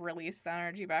just sort of release the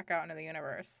energy back out into the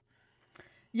universe.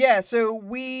 Yeah, so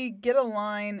we get a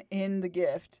line in The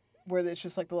Gift where it's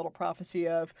just like the little prophecy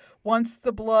of once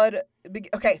the blood...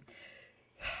 Okay.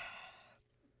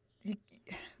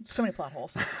 So many plot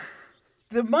holes.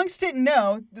 The monks didn't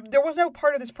know. There was no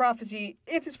part of this prophecy,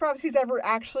 if this prophecy is ever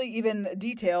actually even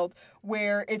detailed,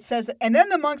 where it says, and then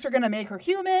the monks are going to make her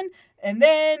human, and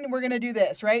then we're going to do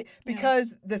this, right?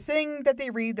 Because the thing that they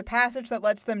read, the passage that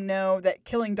lets them know that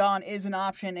killing Dawn is an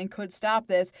option and could stop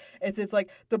this, it's like,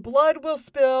 the blood will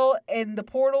spill, and the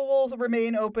portal will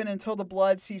remain open until the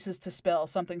blood ceases to spill,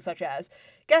 something such as.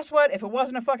 Guess what? If it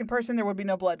wasn't a fucking person, there would be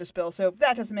no blood to spill. So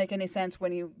that doesn't make any sense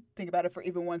when you think about it for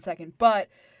even 1 second. But...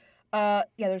 yeah,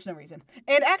 there's no reason.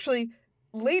 And actually,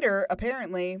 later,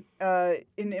 apparently,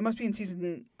 it must be in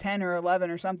season 10 or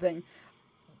 11 or something,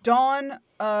 Dawn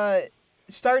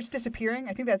starts disappearing.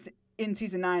 I think that's in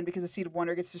season 9 because the Seed of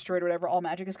Wonder gets destroyed or whatever. All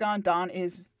magic is gone. Dawn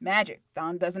is magic.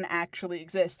 Dawn doesn't actually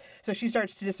exist. So she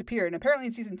starts to disappear. And apparently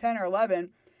in season 10 or 11,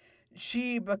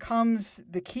 she becomes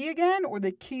the key again, or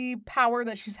the key power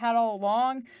that she's had all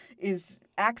along is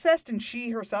accessed, and she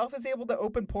herself is able to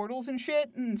open portals and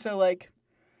shit. And so, like...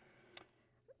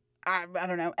 I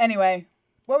don't know. Anyway,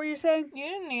 what were you saying? You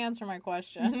didn't answer my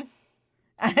question.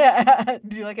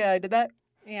 Do you like how I did that?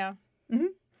 Yeah. Mm-hmm.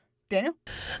 Daniel?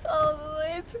 Oh, the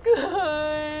light's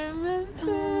gone.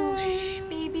 Oh, shh,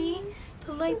 baby.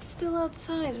 The light's still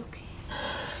outside, okay?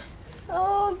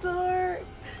 Oh, dark.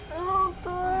 Oh,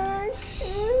 dark.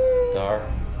 Dark.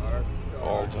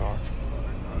 All dark.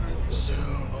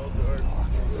 Soon.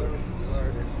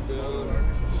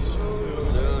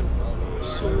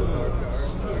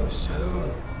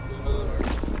 Soon.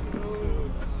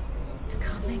 It's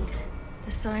coming.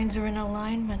 The signs are in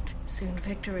alignment. Soon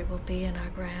victory will be in our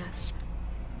grasp.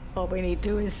 All we need to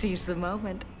do is seize the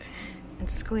moment and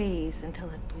squeeze until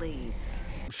it bleeds.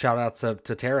 Shout out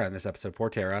to Tara in this episode. Poor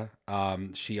Tara.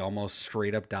 She almost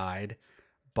straight up died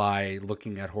by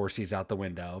looking at horsies out the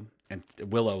window, and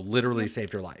Willow literally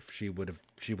saved her life. She would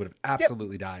have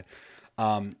absolutely died.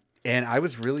 And I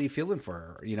was really feeling for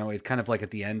her. You know, it kind of like at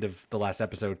the end of the last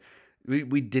episode,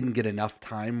 we didn't get enough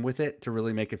time with it to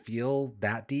really make it feel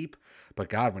that deep. But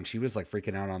God, when she was like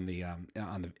freaking out on the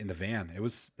in the van, it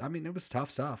was tough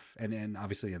stuff. And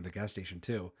obviously in the gas station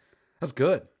too. That's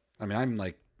good. I mean,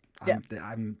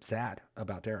 I'm sad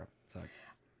about Tara. So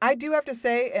I do have to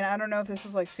say, and I don't know if this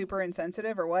is like super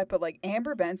insensitive or what, but like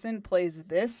Amber Benson plays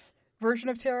this version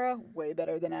of Tara way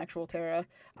better than actual Tara.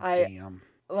 Damn.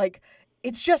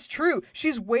 It's just true.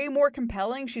 She's way more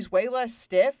compelling. She's way less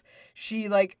stiff. She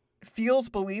like feels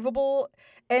believable.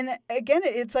 And again,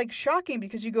 it's like shocking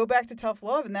because you go back to Tough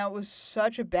Love and that was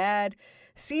such a bad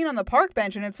scene on the park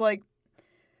bench. And it's like,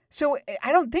 so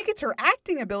I don't think it's her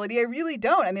acting ability. I really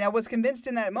don't. I mean, I was convinced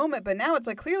in that moment, but now it's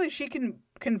like clearly she can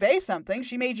convey something.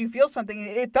 She made you feel something.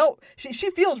 It felt, she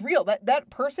feels real. That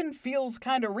person feels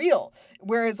kind of real.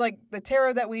 Whereas like the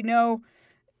Tara that we know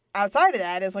outside of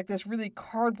that is like this really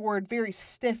cardboard, very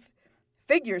stiff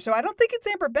figure. So I don't think it's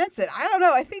Amber Benson. I don't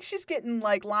know. I think she's getting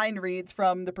like line reads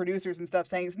from the producers and stuff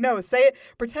saying, no, say it,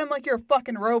 pretend like you're a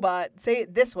fucking robot. Say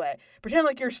it this way. Pretend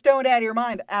like you're stoned out of your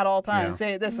mind at all times. Yeah.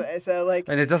 Say it this way. So like,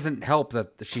 and it doesn't help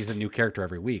that she's a new character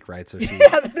every week, right? So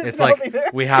it's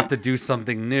like we have to do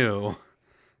something new.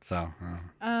 So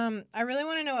I really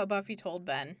want to know what Buffy told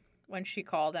Ben when she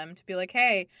called him to be like,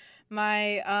 hey,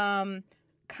 my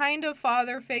kind of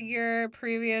father figure,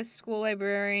 previous school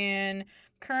librarian,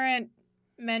 current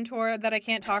mentor that I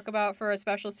can't talk about for a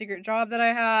special secret job that I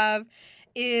have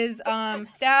is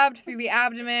stabbed through the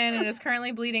abdomen and is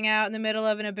currently bleeding out in the middle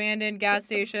of an abandoned gas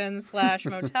station /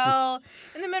 motel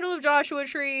in the middle of Joshua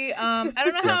Tree. I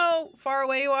don't know how far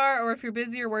away you are or if you're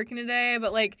busy or working today,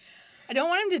 but like, I don't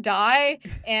want him to die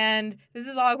and this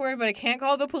is awkward, but I can't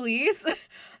call the police.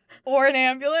 or an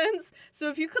ambulance. So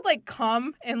if you could like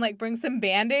come and like bring some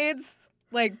Band-Aids,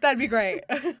 like that'd be great.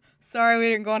 Sorry we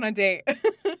didn't go on a date.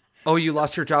 Oh, you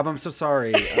lost your job? I'm so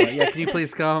sorry. Yeah, can you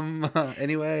please come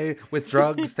anyway with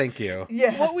drugs? Thank you.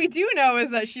 Yeah. What we do know is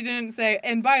that she didn't say,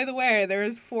 and by the way,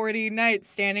 there's 40 knights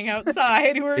standing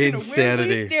outside who are going to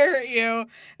weirdly stare at you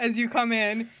as you come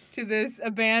in to this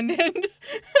abandoned.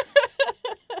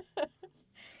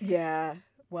 Yeah.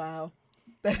 Wow.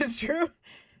 That is true.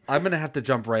 I'm going to have to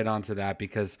jump right onto that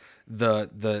because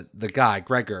the guy,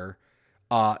 Gregor,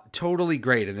 totally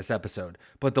great in this episode.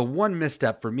 But the one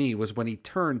misstep for me was when he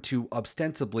turned to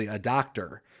ostensibly a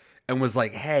doctor and was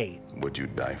like, hey. Would you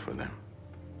die for them?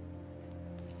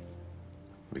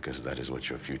 Because that is what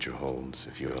your future holds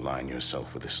if you align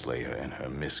yourself with the Slayer and her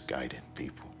misguided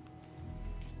people.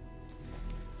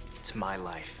 It's my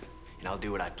life, and I'll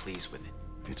do what I please with it.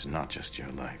 It's not just your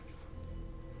life.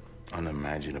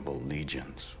 Unimaginable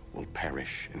legions will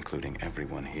perish, including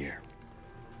everyone here.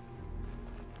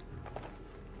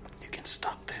 You can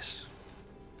stop this.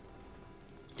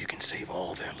 You can save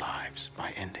all their lives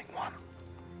by ending one.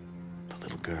 The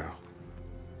little girl.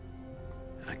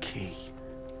 The key.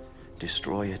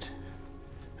 Destroy it,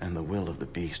 and the will of the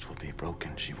beast will be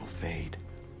broken. She will fade.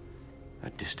 A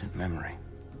distant memory.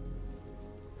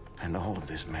 And all of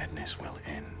this madness will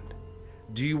end.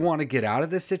 Do you want to get out of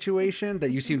this situation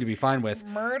that you seem to be fine with?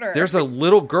 Murder. There's a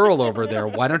little girl over there.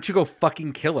 Why don't you go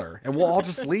fucking kill her? And we'll all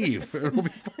just leave. It'll be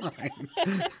fine.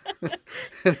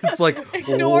 And it's like,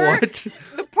 ignore what?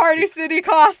 The Party City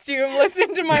costume.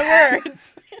 Listen to my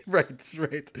words.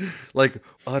 Right. Like,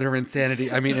 utter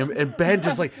insanity. I mean, and Ben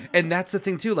just like, and that's the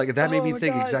thing too. Like, that made me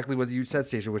think exactly what you said,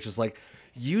 Stacia, which is like,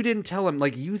 you didn't tell him,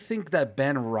 like, you think that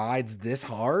Ben rides this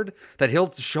hard? That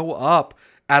he'll show up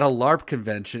at a LARP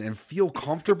convention and feel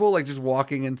comfortable, like, just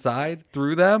walking inside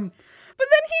through them? But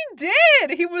then he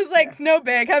did. He was like, no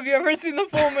big. Have you ever seen the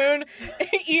full moon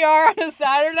ER on a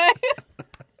Saturday?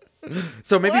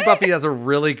 So maybe Buffy has a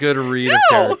really good read of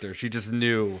character. She just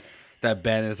knew that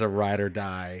Ben is a ride or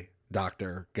die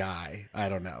doctor guy. I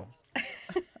don't know.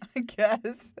 I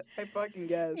guess. I fucking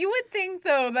guess. You would think,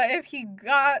 though, that if he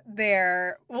got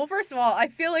there... Well, first of all, I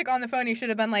feel like on the phone he should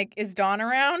have been like, is Dawn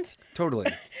around? Totally.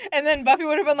 And then Buffy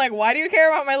would have been like, why do you care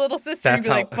about my little sister? And he'd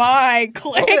be like, bye,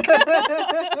 click.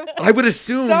 I would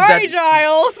assume Sorry, that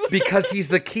Giles. because he's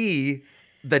the key,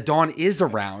 that Dawn is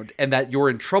around and that you're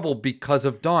in trouble because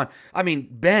of Dawn. I mean,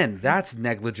 Ben, that's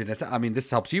negligent. I mean,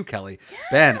 this helps you, Kelly. Yeah.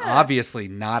 Ben, obviously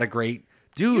not a great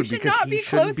dude because he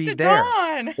shouldn't be there.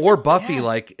 Dawn. Or Buffy,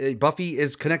 like Buffy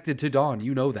is connected to Dawn.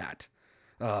 You know that.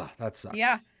 That sucks.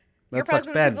 Yeah. That Your sucks,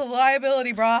 presence Ben. is a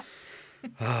liability, brah.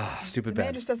 Stupid The Ben.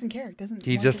 man just doesn't care.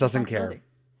 He just doesn't care.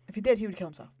 If he did, he would kill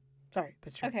himself. Sorry,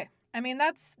 that's true. Okay. I mean,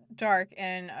 that's dark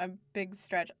and a big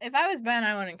stretch. If I was Ben,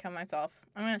 I wouldn't kill myself.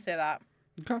 I'm going to say that.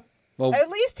 Okay. Well, at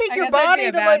least take I your guess I'd body be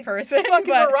a to bad like person, fucking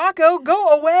but- Morocco.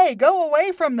 Go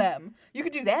away from them. You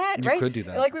could do that, You right? could do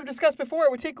that. Like we've discussed before,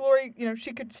 it would take Glory. You know,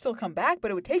 she could still come back, but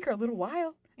it would take her a little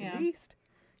while Yeah. at least.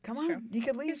 Come on, true. you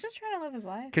could leave. He's just trying to live his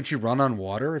life. can she run on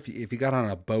water if you got on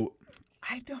a boat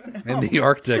I don't know. in the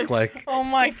Arctic? Like, Oh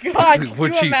my god, could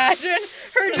Would you she- imagine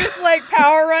her just like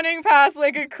power running past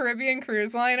like a Caribbean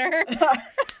cruise liner?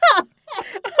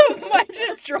 A bunch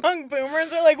of drunk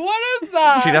boomers are like, what is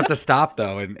that? she'd have to stop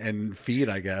though and feed,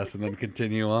 I guess, and then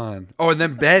continue on. Oh, and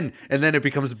then Ben, and then it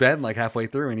becomes Ben like halfway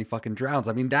through, and he fucking drowns.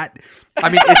 I mean,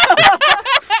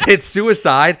 it's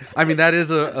suicide. I mean, that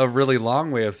is a really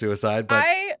long way of suicide. But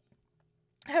I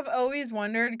have always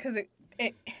wondered, because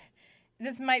it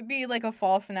this might be like a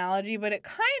false analogy, but it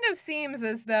kind of seems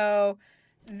as though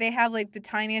they have like the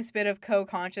tiniest bit of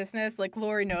co-consciousness. Like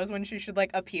Laurie knows when she should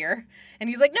like appear, and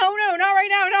he's like, no, not right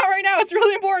now. It's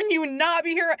really important. You would not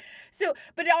be here. So,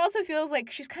 but it also feels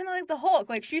like she's kind of like the Hulk.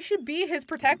 Like she should be his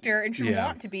protector, and should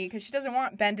want to be, because she doesn't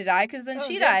want Ben to die, because then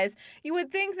she dies. You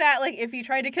would think that like if he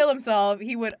tried to kill himself,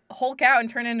 he would Hulk out and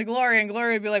turn into Glory, and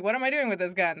Glory would be like, what am I doing with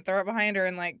this gun? Throw it behind her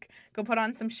and like go put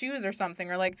on some shoes or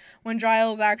something. Or like when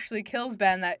Giles actually kills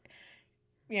Ben, that,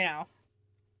 you know,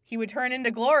 he would turn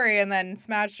into Glory and then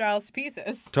smash Giles to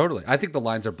pieces. totally, I think the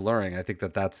lines are blurring. I think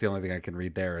that's the only thing I can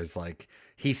read there is like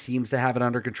he seems to have it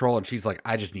under control, and she's like,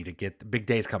 I just need to get the big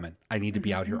day's coming. I need to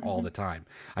be out here all the time.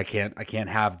 I can't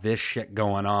have this shit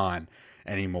going on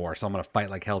anymore. So I'm gonna fight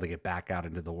like hell to get back out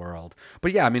into the world.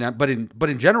 But yeah, I mean, but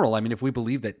in general, I mean, if we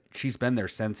believe that she's been there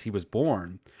since he was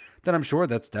born, then I'm sure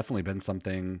that's definitely been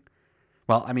something.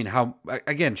 Well, I mean, how,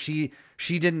 again, she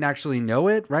didn't actually know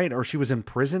it, right? Or she was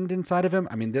imprisoned inside of him.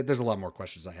 I mean, there's a lot more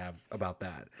questions I have about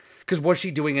that. Because was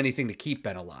she doing anything to keep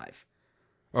Ben alive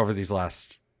over these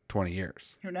last 20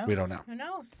 years? Who knows? We don't know. Who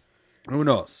knows? Who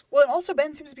knows? Well, and also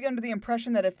Ben seems to be under the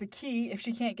impression that if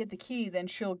she can't get the key, then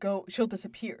she'll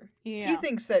disappear. Yeah. He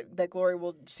thinks that Glory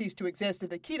will cease to exist if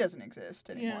the key doesn't exist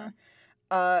anymore.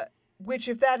 Which,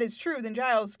 if that is true, then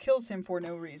Giles kills him for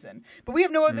no reason. But we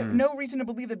have no reason to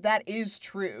believe that is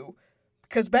true,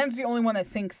 because Ben's the only one that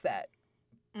thinks that.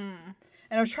 And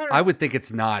I was trying to. I would think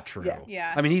it's not true.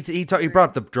 Yeah. I mean, he brought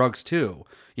up the drugs too,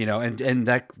 and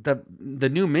that the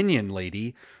new minion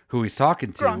lady who he's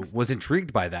talking to Drugs. was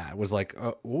intrigued by that. Was like,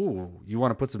 ooh, you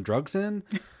want to put some drugs in?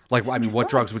 Like, I mean, what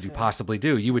drugs would you possibly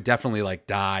do? You would definitely like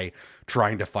die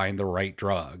trying to find the right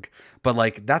drug. But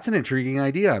like, that's an intriguing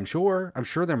idea. I'm sure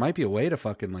there might be a way to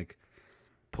fucking like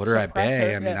put her at Suppress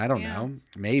bay. her, I mean, yeah. I don't Yeah. know,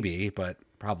 maybe, but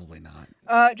probably not.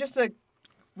 Just a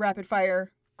rapid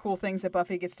fire cool things that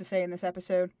Buffy gets to say in this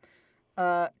episode.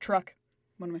 Truck.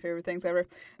 One of my favorite things ever.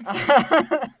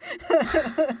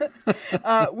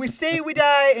 We stay, we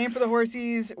die, aim for the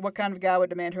horsies. What kind of god would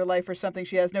demand her life for something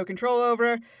she has no control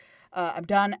over? I'm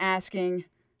done asking.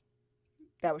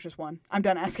 That was just one. I'm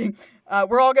done asking.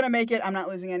 We're all gonna make it. I'm not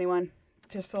losing anyone.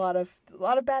 Just a lot of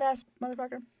badass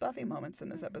motherfucker Buffy moments in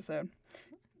this episode.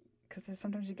 Because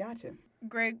sometimes you got to.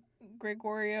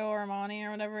 Gregorio Armani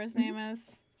or whatever his name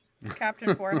is.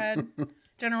 Captain Forehead.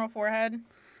 General Forehead.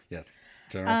 Yes.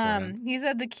 General Forehead. He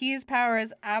said the key's power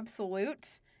is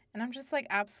absolute. And I'm just like,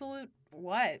 absolute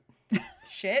what?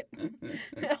 Shit?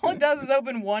 All it does is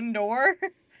open one door?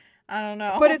 I don't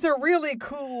know. But it's a really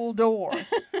cool door.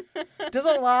 Does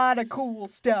a lot of cool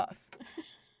stuff.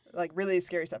 Like really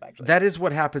scary stuff, actually. That is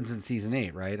what happens in season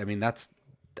 8, right? I mean, that's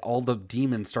all the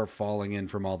demons start falling in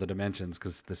from all the dimensions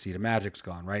because the seed of magic's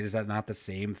gone, right? Is that not the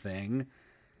same thing?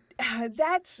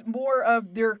 That's more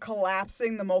of they're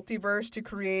collapsing the multiverse to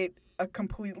create a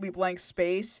completely blank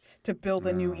space to build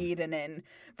a new Eden in,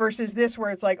 versus this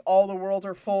where it's like all the worlds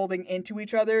are folding into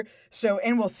each other. So,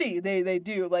 and we'll see, they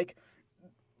do like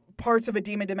parts of a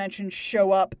demon dimension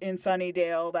show up in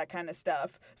Sunnydale, that kind of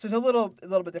stuff. So it's a little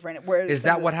bit different. Whereas Is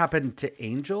that what happened to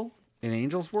Angel in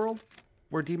Angel's world,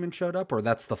 where demons showed up, or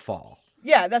that's the fall?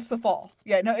 Yeah, that's the fall.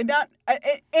 Yeah, no, and not,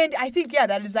 and I think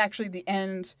that is actually the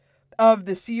end of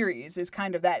the series, is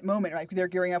kind of that moment, like they're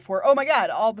gearing up for, oh my god,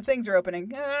 all the things are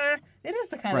opening. It is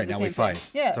the kind right of the now same we fight.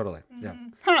 thing. Yeah, Totally. Yeah.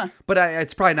 Huh. But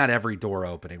it's probably not every door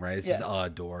opening, right? It's just Yeah. a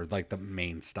door, like the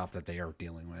main stuff that they are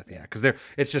dealing with. Yeah, because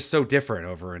it's just so different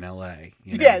over in LA.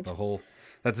 You know, Yeah, the whole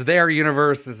that's their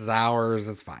universe. This is ours.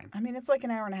 It's fine. I mean, it's like an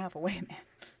hour and a half away,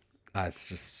 man. It's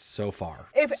just so far.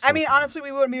 Honestly,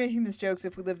 we wouldn't be making these jokes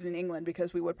if we lived in England,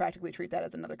 because we would practically treat that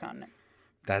as another continent.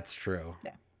 That's true.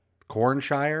 Yeah.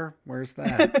 Cornshire? Where's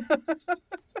that?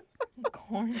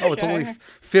 Cornshire. Oh, it's only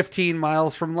 15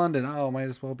 miles from London. Oh, might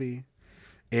as well be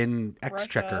in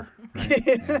Exchequer. Right?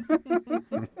 Yeah.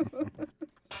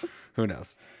 Who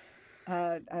knows?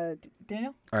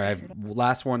 Daniel? All right, I have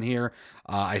last one here.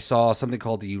 I saw something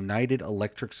called the United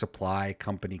Electric Supply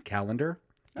Company calendar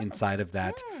inside of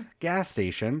that gas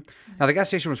station. Now, the gas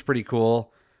station was pretty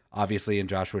cool, obviously in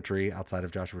Joshua Tree, outside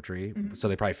of Joshua Tree. Mhm. So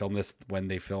they probably filmed this when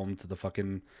they filmed the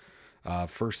fucking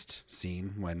first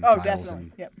scene when Oh, Giles definitely.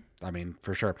 and Yep. I mean,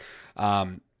 for sure.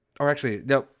 Or actually,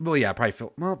 no, well, yeah, probably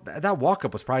that walk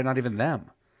up was probably not even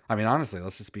them. I mean, honestly,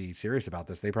 let's just be serious about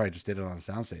this. They probably just did it on a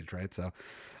soundstage, right? So,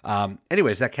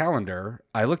 anyways, that calendar,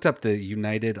 I looked up the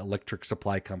United Electric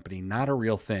Supply Company, not a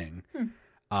real thing.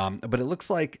 But it looks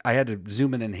like I had to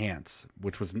zoom and enhance,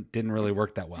 which didn't really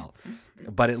work that well.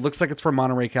 But it looks like it's from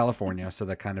Monterey, California, so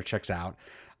that kind of checks out.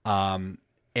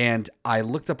 And I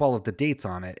looked up all of the dates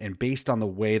on it, and based on the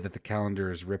way that the calendar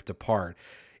is ripped apart,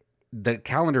 the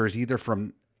calendar is either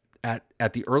from at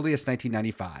the earliest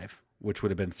 1995, which would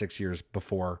have been 6 years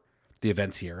before the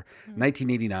events here,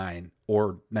 1989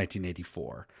 or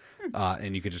 1984.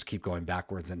 And you could just keep going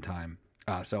backwards in time.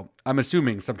 So I'm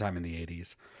assuming sometime in the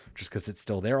 80s, just because it's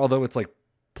still there. Although it's like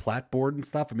platboard and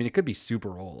stuff. I mean, it could be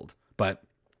super old. But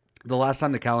the last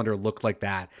time the calendar looked like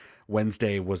that,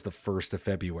 Wednesday was the 1st of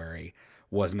February,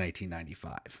 was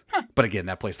 1995. But again,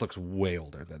 that place looks way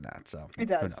older than that. So It who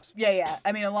does. knows? Yeah.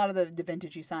 I mean, a lot of the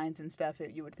vintagey signs and stuff,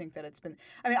 you would think that it's been...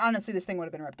 I mean, honestly, this thing would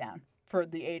have been ripped down. For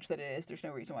the age that it is, there's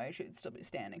no reason why it should still be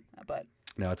standing. But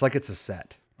No, it's like it's a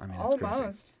set. I mean, it's crazy.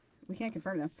 almost. We can't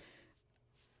confirm,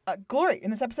 though. Glory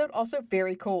in this episode, also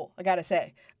very cool, I gotta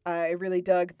say. I really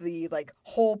dug the,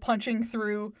 hole punching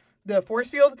through the force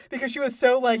field, because she was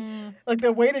so, like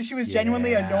the way that she was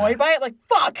genuinely annoyed by it, like,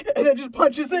 fuck! And then just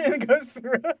punches it and it goes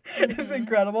through. It's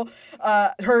incredible.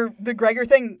 The Gregor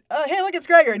thing, hey, look, it's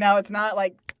Gregor. Now it's not,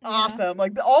 like, awesome.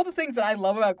 Like all the things that I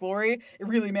love about Glory, it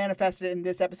really manifested in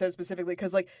this episode specifically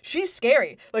because like she's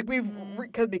scary. Like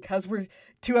because we're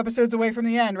 2 episodes away from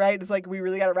the end, right? It's like we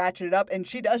really got to ratchet it up, and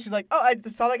she does. She's like, oh, I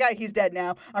just saw that guy. He's dead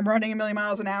now. I'm running 1,000,000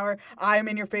 miles an hour. I'm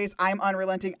in your face. I'm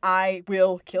unrelenting. I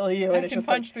will kill you. And I can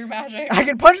punch through magic. I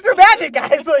can punch through magic,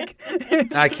 guys.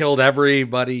 Like I killed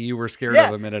everybody you were scared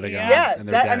of a minute ago. Yeah, and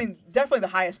they're dead. I mean, definitely the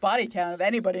highest body count of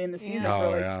anybody in the season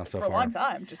for a long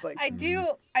time. Just like I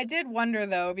did wonder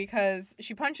though, because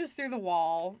she punches through the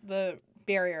wall, the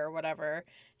barrier or whatever.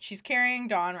 She's carrying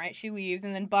Dawn, right? She leaves,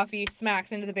 and then Buffy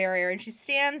smacks into the barrier, and she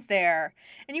stands there.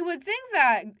 And you would think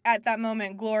that at that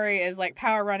moment, Glory is like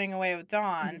power running away with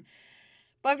Dawn.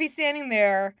 Buffy's standing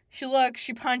there. She looks,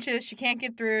 she punches, she can't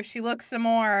get through. She looks some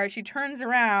more. She turns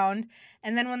around,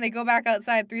 and then when they go back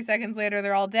outside 3 seconds later,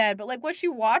 they're all dead. But like, was she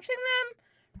watching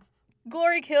them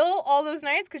Glory kill all those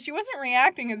knights? Because she wasn't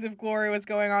reacting as if Glory was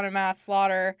going on a mass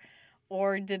slaughter.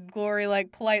 Or did Glory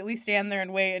like politely stand there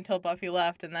and wait until Buffy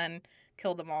left and then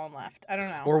killed them all and left? I don't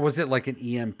know. Or was it like an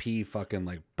EMP fucking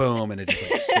like boom and it just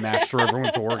like smashed through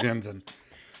everyone's organs, and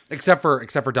except for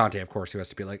Dante, of course, who has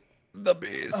to be like the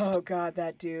beast. Oh god,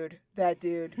 that dude.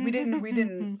 We didn't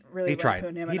really he tried.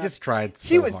 him He enough. just tried so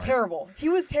He was hard. terrible. He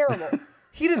was terrible.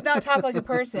 He does not talk like a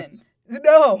person.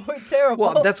 No,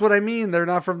 terrible. Well, that's what I mean. They're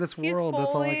not from this He's world.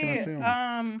 That's all I can fully,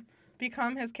 assume.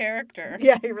 Become his character.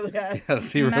 Yeah, he really has.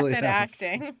 Yes, he really Method has.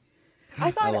 acting.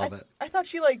 I love it. I thought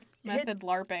she like Method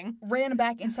LARPing. ran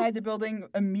back inside the building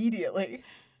immediately.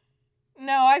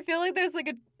 No, I feel like there's like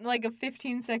a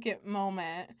 15-second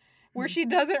moment where she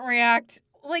doesn't react.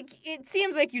 Like it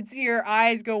seems like you'd see her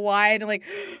eyes go wide and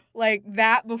like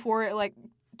that before it like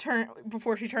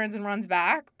before she turns and runs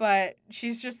back, but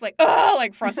she's just like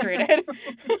like frustrated.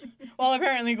 While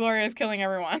apparently Gloria is killing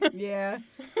everyone. Yeah.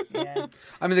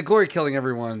 I mean, the Glory killing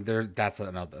everyone, that's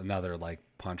another like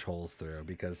punch holes through,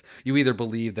 because you either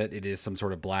believe that it is some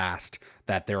sort of blast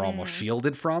that they're almost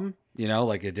shielded from, you know,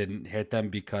 like it didn't hit them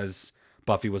because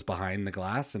Buffy was behind the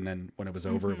glass, and then when it was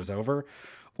over, it was over.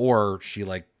 Or she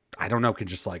like, I don't know, can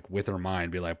just like with her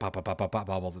mind be like pop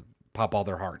all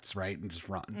their hearts, right, and just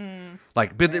run.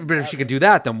 Like, but if she could do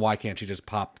that, then why can't she just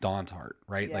pop Dawn's heart,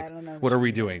 right? Yeah, like, I don't know what are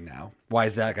we doing now? Why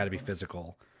is that got to be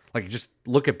physical? Like, just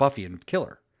look at Buffy and kill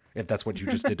her if that's what you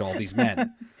just did to all these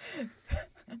men.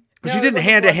 She didn't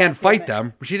hand-to-hand fight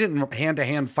them. She didn't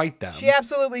hand-to-hand fight them. She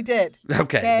absolutely did.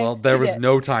 Okay, well, there was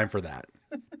no time for that.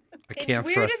 I can't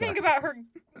It's weird stress to think about her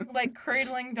like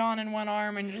cradling Dawn in one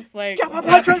arm and just like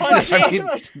punching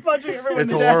everyone. It's to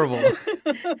death. horrible.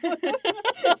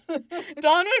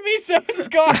 Dawn would be so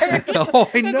scarred. Oh,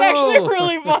 I know. That's actually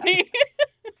really funny.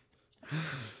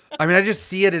 I mean, I just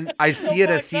see it, and I see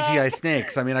it as CGI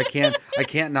snakes. I mean, I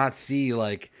can't not see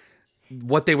like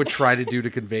what they would try to do to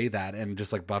convey that, and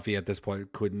just like Buffy at this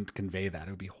point couldn't convey that. It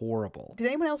would be horrible. Did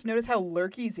anyone else notice how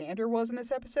lurky Xander was in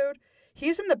this episode?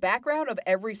 He's in the background of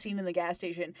every scene in the gas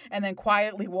station and then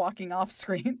quietly walking off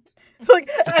screen. It's like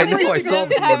every I single saw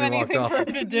didn't them have when they walked anything off. for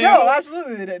him to do. No,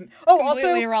 absolutely they didn't. Oh, Completely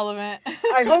also irrelevant.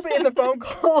 I hope in the phone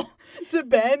call to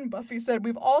Ben, Buffy said,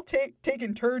 we've all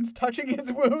taken turns touching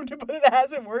his wound, but it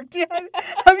hasn't worked yet.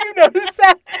 Have you noticed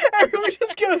that? Everyone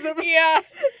just goes over. Yeah.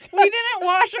 We didn't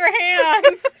wash our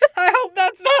hands. I hope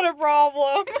that's not a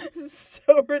problem.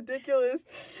 So ridiculous.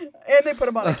 And they put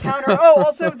him on a counter. Oh,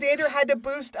 also Xander had to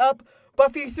boost up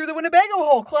Buffy through the Winnebago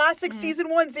hole. Classic season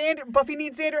 1 Xander. Buffy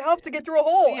needs Xander help to get through a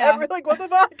hole. Yeah. Like, what the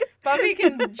fuck? Buffy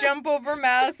can jump over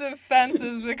massive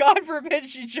fences, but God forbid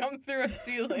she jump through a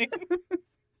ceiling.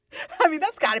 I mean,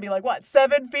 that's got to be like, what,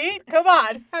 7 feet? Come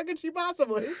on. How could she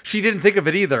possibly? She didn't think of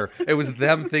it either. It was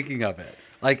them thinking of it.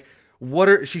 Like,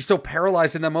 she's so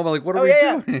paralyzed in that moment. Like, what are we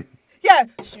doing? Yeah,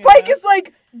 Spike is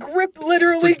like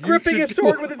literally gripping his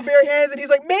sword with his bare hands, and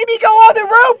he's like, maybe go on the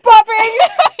roof, Buffy!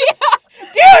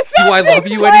 Do something, Do I love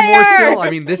you Slayer! anymore still? I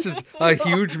mean, this is a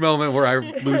huge moment where I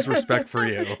lose respect for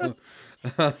you.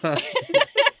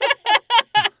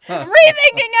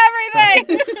 Rethinking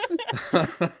everything!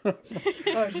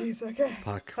 Oh, jeez, okay.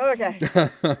 Fuck. Okay.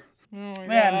 Oh my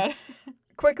Man, God.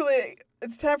 quickly,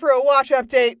 it's time for a watch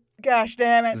update. Gosh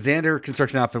damn it. Xander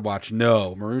construction outfit watch.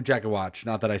 No. Maroon jacket watch.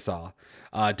 Not that I saw.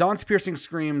 Dawn's piercing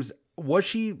screams. Was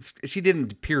she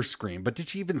didn't pierce scream, but did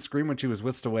she even scream when she was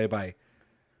whisked away by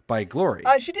Glory?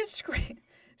 She did scream.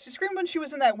 She screamed when she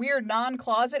was in that weird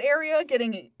non-closet area,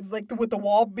 getting like with the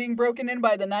wall being broken in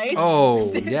by the knights. Oh,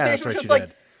 Stacia yeah, that's was right. just She like,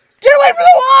 did. get away from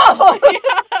the wall!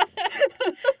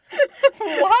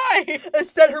 Why?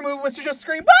 Instead, her move was to just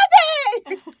scream,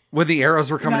 Buffy! When the arrows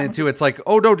were coming in too, it's like,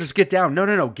 oh no, just get down.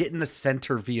 No, get in the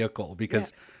center vehicle,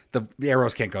 because the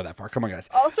arrows can't go that far. Come on, guys.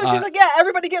 Also, she's like, yeah,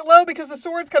 everybody get low because the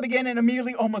sword's coming in, and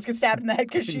immediately almost gets stabbed in the head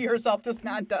because she herself does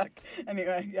not duck.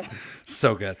 Anyway, yeah.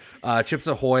 So good. Chips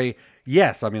Ahoy.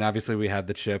 Yes, I mean, obviously we had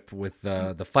the chip with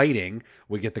the fighting.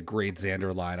 We get the great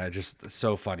Xander line.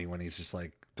 So funny when he's just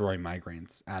like throwing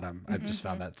migraines at him. I just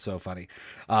found that so funny.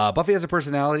 Buffy has a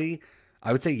personality.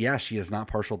 I would say, yeah, she is not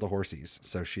partial to horsies,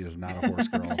 so she is not a horse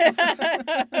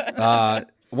girl.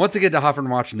 Once again, to Hoffer and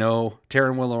Watch, no. Tara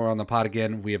and Willow are on the pod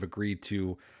again. We have agreed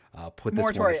to put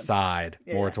this one aside.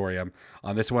 Yeah. Moratorium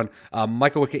on this one.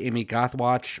 Michael Wicket, Amy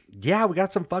Gothwatch. Yeah, we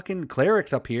got some fucking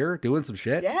clerics up here doing some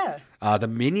shit. Yeah. The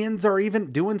minions are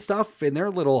even doing stuff in their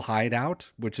little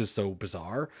hideout, which is so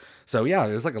bizarre. So yeah,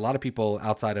 there's like a lot of people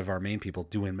outside of our main people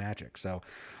doing magic. So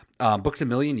Books A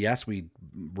Million, yes, we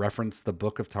reference the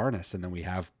Book of Tarnus, and then we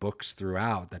have books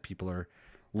throughout that people are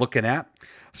looking at.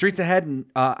 Streets Ahead,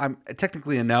 I'm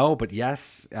technically a no, but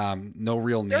yes, no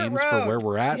real names for where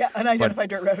we're at. Yeah, unidentified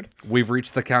dirt road. We've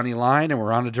reached the county line, and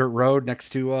we're on a dirt road next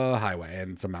to a highway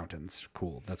and some mountains.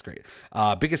 Cool, that's great.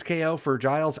 Biggest KO for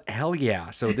Giles, hell yeah.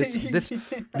 So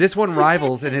this one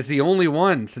rivals, and is the only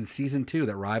one since season 2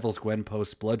 that rivals Gwen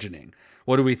Post's bludgeoning.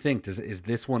 What do we think? Is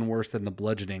this one worse than the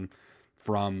bludgeoning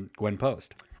from Gwen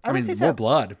Post? I mean, more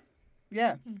blood.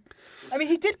 Yeah. I mean,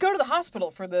 he did go to the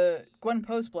hospital for the Gwen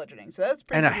Post bludgeoning, so that's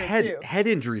pretty severe, too. Head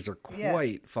injuries are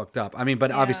quite fucked up. I mean,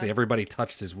 but obviously everybody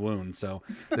touched his wound, so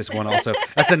this one also,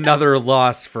 that's another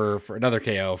loss for another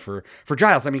KO for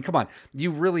Giles. I mean, come on.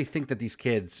 You really think that these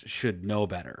kids should know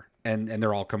better, and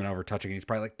they're all coming over touching, and he's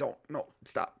probably like, no,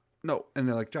 stop. No. And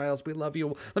they're like, Giles, we love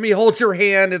you. Let me hold your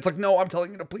hand. It's like, no, I'm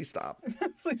telling you to please stop.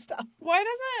 Please stop. Why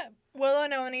doesn't Willow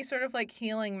know any sort of like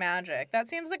healing magic? That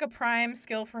seems like a prime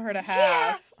skill for her to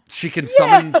have. She can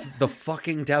summon the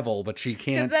fucking devil, but she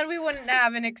can't. Because then we wouldn't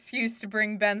have an excuse to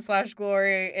bring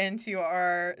Ben/Glory into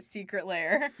our secret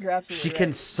lair. You're absolutely She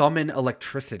can summon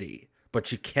electricity, but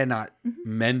she cannot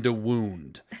mend a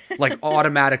wound. Like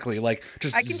automatically, like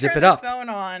just I can zip turn it up. this phone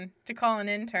on to call an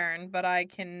intern, but I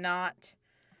cannot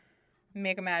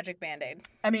make a magic Band-Aid.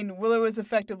 I mean, Willow is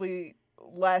effectively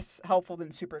less helpful than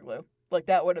super glue. Like,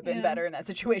 that would have been better in that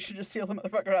situation. Just seal the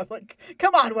motherfucker up. Like,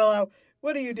 come on, Willow.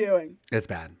 What are you doing? It's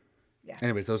bad. Yeah.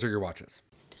 Anyways, those are your watches.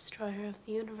 Destroyer of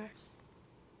the universe.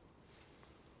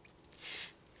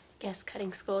 Guess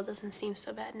cutting school doesn't seem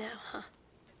so bad now, huh?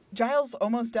 Giles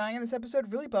almost dying in this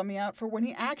episode really bummed me out for when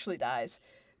he actually dies.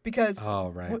 Because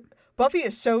right. Buffy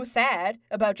is so sad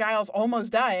about Giles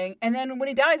almost dying, and then when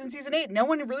he dies in season 8, no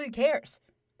one really cares.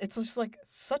 It's just like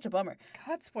such a bummer.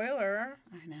 God, spoiler.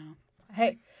 I know.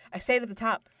 Hey, I say it at the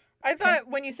top. I thought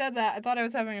when you said that, I thought I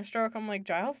was having a stroke. I'm like,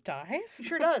 Giles dies? He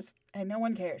sure does, and no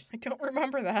one cares. I don't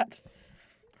remember that.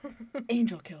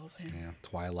 Angel kills him. Yeah,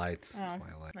 Twilight. Oh,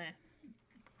 Twilight. Nah.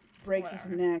 Breaks his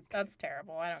neck. That's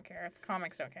terrible. I don't care. The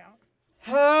comics don't count.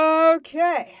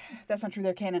 Okay. That's not true.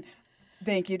 They're canon.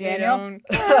 Thank you, Daniel.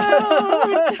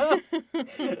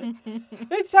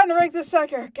 It's time to rank this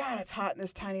sucker. God, it's hot in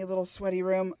this tiny little sweaty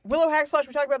room. Willow / we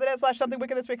talked about that / something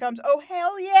wicked this becomes. Oh,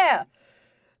 hell yeah.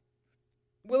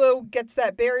 Willow gets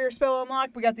that barrier spell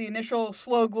unlocked. We got the initial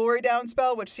slow glory down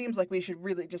spell, which seems like we should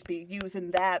really just be using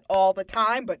that all the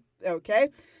time, but okay.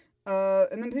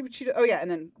 And then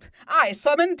and then I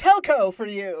summon Telco for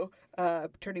you.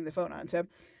 Turning the phone on, so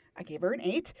I gave her an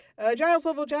 8. Giles,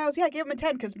 yeah, I gave him a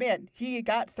 10 because, man, he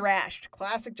got thrashed.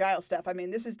 Classic Giles stuff. I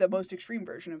mean, this is the most extreme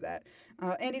version of that.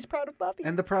 And he's proud of Buffy.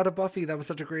 And the proud of Buffy, that was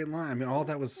such a great line. I mean, all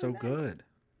that was so good.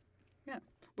 Yeah,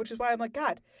 which is why I'm like,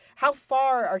 God, how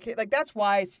far are kids? Like, that's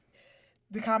why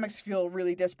the comics feel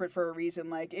really disparate for a reason.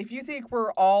 Like, if you think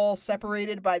we're all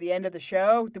separated by the end of the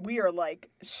show, we are, like,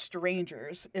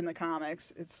 strangers in the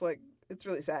comics. It's, like, it's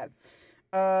really sad.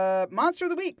 Monster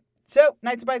of the Week. So,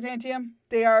 Knights of Byzantium,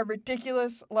 they are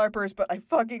ridiculous LARPers, but I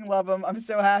fucking love them. I'm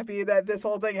so happy that this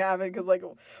whole thing happened, because, like,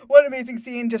 what an amazing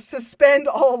scene. Just suspend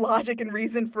all logic and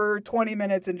reason for 20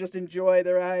 minutes and just enjoy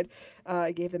the ride.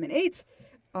 I gave them an 8,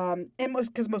 and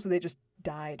because mostly they just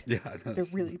died. Yeah. They're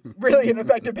really, really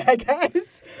ineffective bad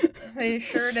guys. They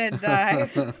sure did die.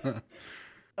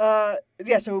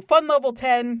 So fun level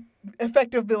 10,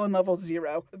 effective villain level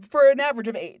 0, for an average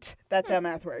of 8. That's how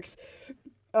math works.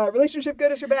 Relationship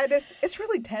goodness or badness, it's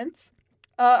really tense.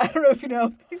 I don't know if you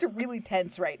know, things are really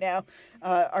tense right now.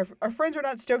 Our friends are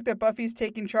not stoked that Buffy's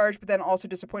taking charge, but then also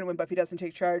disappointed when Buffy doesn't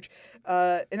take charge.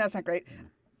 And that's not great.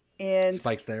 And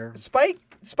Spike's there.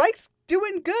 Spike's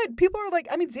doing good. People are like,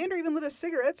 I mean, Xander even lit a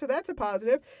cigarette, so that's a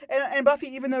positive. And Buffy,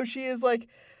 even though she is like,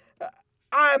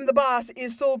 I'm the boss,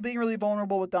 is still being really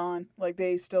vulnerable with Dawn. Like,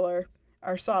 they still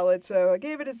are solid. So I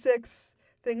gave it a 6.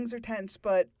 Things are tense,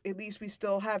 but at least we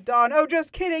still have Dawn. Oh,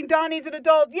 just kidding. Dawn needs an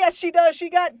adult. Yes, she does. She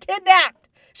got kidnapped.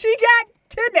 She got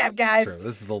kidnapped, guys. True.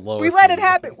 This is the lowest. We let it one.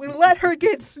 happen. We let her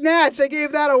get snatched. I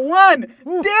gave that a 1.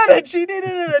 Damn it. She needed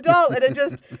an adult, and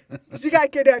she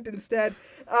got kidnapped instead.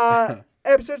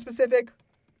 Episode specific.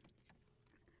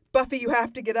 Buffy, you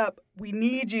have to get up. We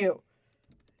need you.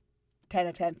 10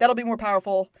 of 10. That'll be more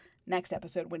powerful next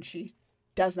episode when she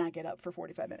does not get up for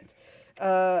 45 minutes.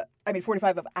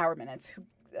 45 of our minutes.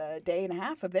 A day and a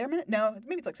half of their minute? No,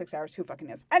 maybe it's like 6 hours. Who fucking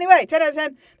knows? Anyway, 10 out of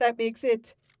 10. That makes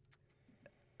it...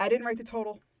 I didn't write the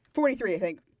total. 43, I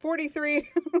think. 43.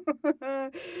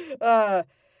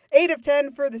 8 of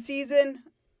 10 for the season.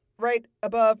 Right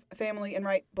above Family and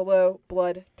right below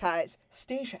Blood Ties.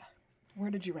 Stacia, where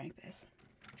did you rank this?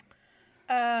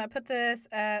 I put this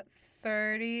at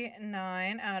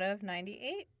 39 out of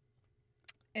 98.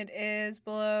 It is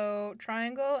below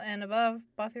Triangle and above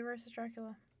Buffy vs.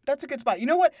 Dracula. That's a good spot. You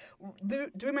know what?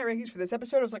 Doing my rankings for this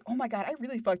episode, I was like, oh my God, I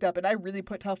really fucked up. And I really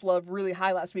put Tough Love really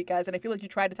high last week, guys. And I feel like you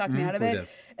tried to talk me out of it.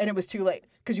 And it was too late.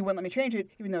 Because you wouldn't let me change it,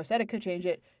 even though I said I could change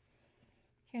it.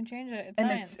 Can't change it. It's and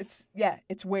science.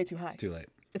 it's way too high. It's too late.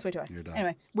 It's way too high. You're done.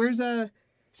 Anyway, where's so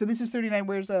this is 39.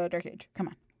 Where's Dark Age? Come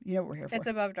on. You know what we're here for. It's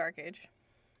above Dark Age.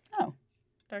 Oh.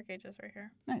 Dark Age is right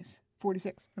here. Nice.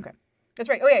 46. Okay. That's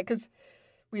right. Oh, yeah, because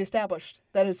we established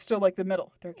that it's still like the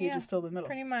middle. Dark Age is still the middle.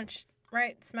 Pretty much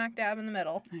right smack dab in the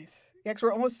middle. Nice. Yeah, because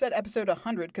we're almost at episode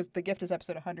 100 because The Gift is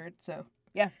episode 100. So,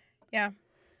 yeah. Yeah.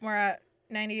 We're at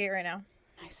 98 right now.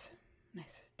 Nice.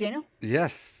 Daniel?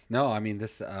 Yes. No, I mean,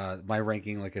 this, my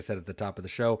ranking, like I said at the top of the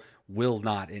show, will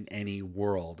not in any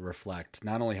world reflect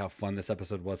not only how fun this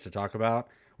episode was to talk about,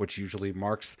 which usually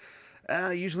marks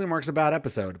a bad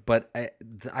episode, but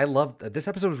I love this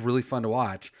episode was really fun to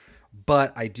watch,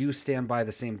 but I do stand by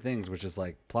the same things, which is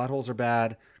like plot holes are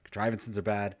bad, contrivances are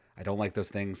bad. I don't like those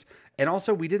things. And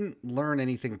also we didn't learn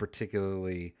anything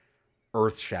particularly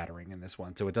earth-shattering in this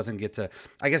one. So it doesn't get to,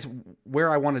 I guess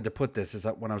where I wanted to put this is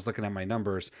that when I was looking at my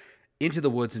numbers, Into the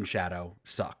Woods and Shadow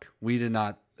suck. We did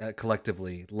not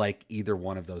collectively like either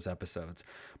one of those episodes,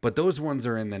 but those ones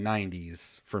are in the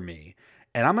 90s for me.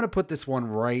 And I'm going to put this one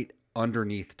right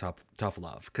underneath Tough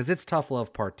Love because it's Tough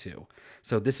Love Part 2.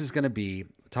 So this is going to be,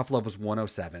 Tough Love was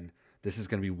 107. This is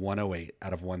going to be 108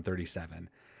 out of 137.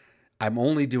 I'm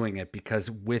only doing it because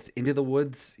with Into the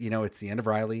Woods, it's the end of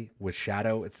Riley. With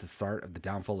Shadow, it's the start of the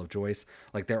downfall of Joyce.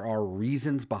 Like, there are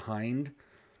reasons behind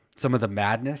some of the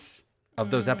madness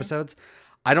of those episodes.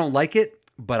 I don't like it,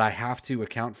 but I have to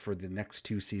account for the next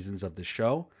 2 seasons of the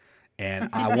show. And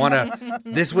I want to,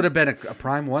 this would have been a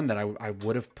prime one that I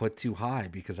would have put too high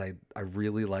because I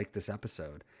really liked this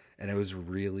episode. And it was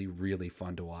really, really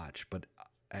fun to watch. But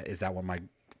is that what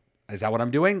I'm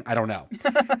doing? I don't know.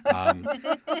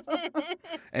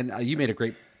 And you made a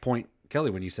great point,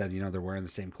 Kelly, when you said, they're wearing the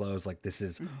same clothes. Like, this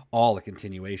is all a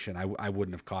continuation. I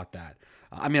wouldn't have caught that.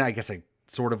 I mean, I guess I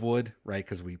sort of would, right?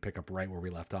 Because we pick up right where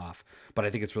we left off. But I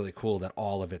think it's really cool that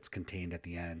all of it's contained at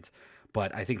the end.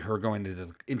 But I think her going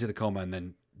into the coma and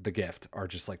then The Gift are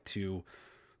just like two.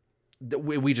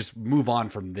 We just move on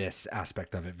from this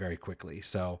aspect of it very quickly.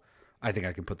 So I think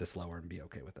I can put this lower and be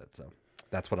okay with it. So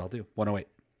that's what I'll do. 108.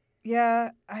 Yeah,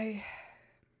 I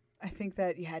think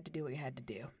that you had to do what you had to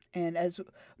do. And as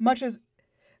much as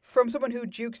from someone who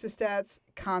jukes the stats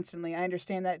constantly, I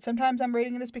understand that sometimes I'm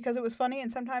rating this because it was funny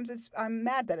and sometimes I'm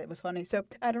mad that it was funny. So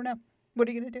I don't know. What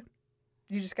are you going to do?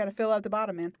 You just got to fill out the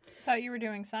bottom, man. Thought you were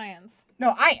doing science.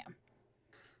 No, I am.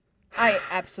 I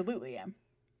absolutely am.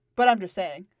 But I'm just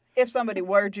saying, if somebody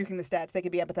were juking the stats, they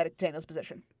could be empathetic to Daniel's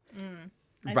position.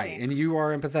 Right, and you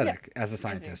are empathetic as a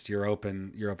scientist. You're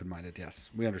open-minded.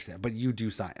 Yes, we understand. But you do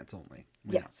science only.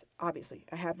 Yes, obviously.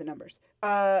 I have the numbers.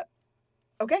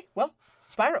 Okay, well,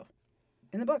 Spiral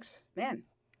in the books. Man,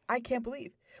 I can't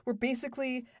believe we're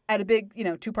basically at a big,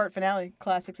 2-part finale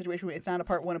classic situation. It's not a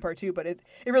part 1 and part 2, but it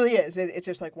really is. It's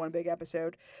just like one big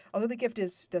episode. Although The Gift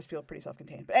does feel pretty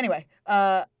self-contained. But anyway,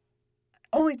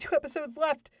 only 2 episodes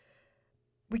left.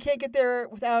 We can't get there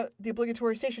without the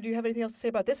obligatory Stacia. Do you have anything else to say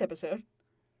about this episode?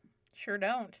 Sure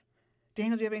don't.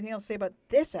 Daniel, do you have anything else to say about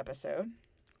this episode?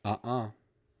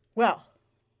 Well,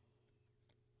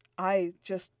 I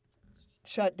just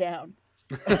shut down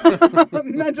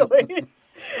mentally.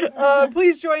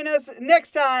 Please join us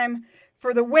next time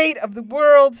for The Weight of the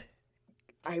World.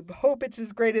 I hope it's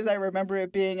as great as I remember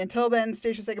it being. Until then,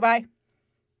 Stacia, say goodbye.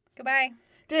 Goodbye.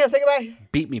 Daniel, say goodbye.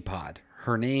 Beat Me Pod.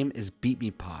 Her name is Beat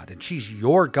Me Pod, and she's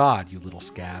your god, you little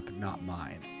scab, not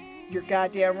mine. You're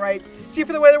goddamn right. See you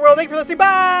for The Way of the World. Thank you for listening.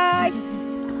 Bye!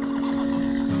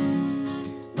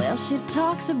 Well, she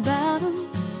talks about him,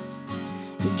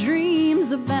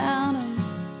 dreams about him.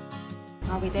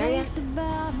 Are we there yet? Thinks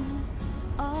about him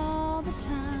all the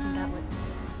time. Isn't that what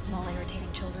small,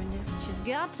 irritating children do. She's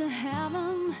got to have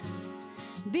 'em,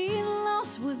 be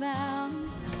lost without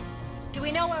 'em. Do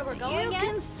we know where we're going You yet?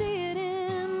 can see it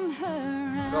in her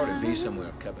eyes. There ought to be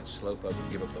somewhere cut and slope up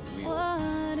and give up the wheel.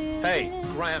 What is Hey, it?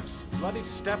 Gramps, bloody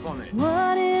step on it.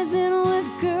 What is it with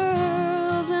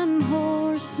girls and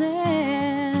horses?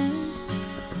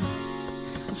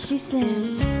 She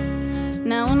says,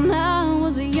 now when I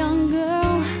was a young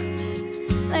girl,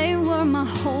 they were my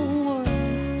whole world.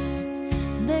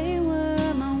 They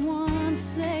were my one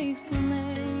safe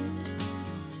place.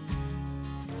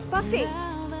 Buffy!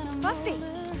 Buffy!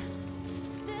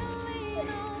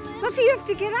 Buffy, you have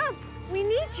to get up! We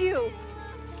need you!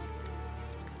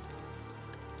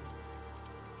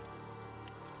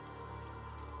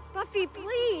 Buffy,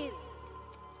 please!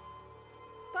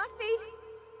 Buffy!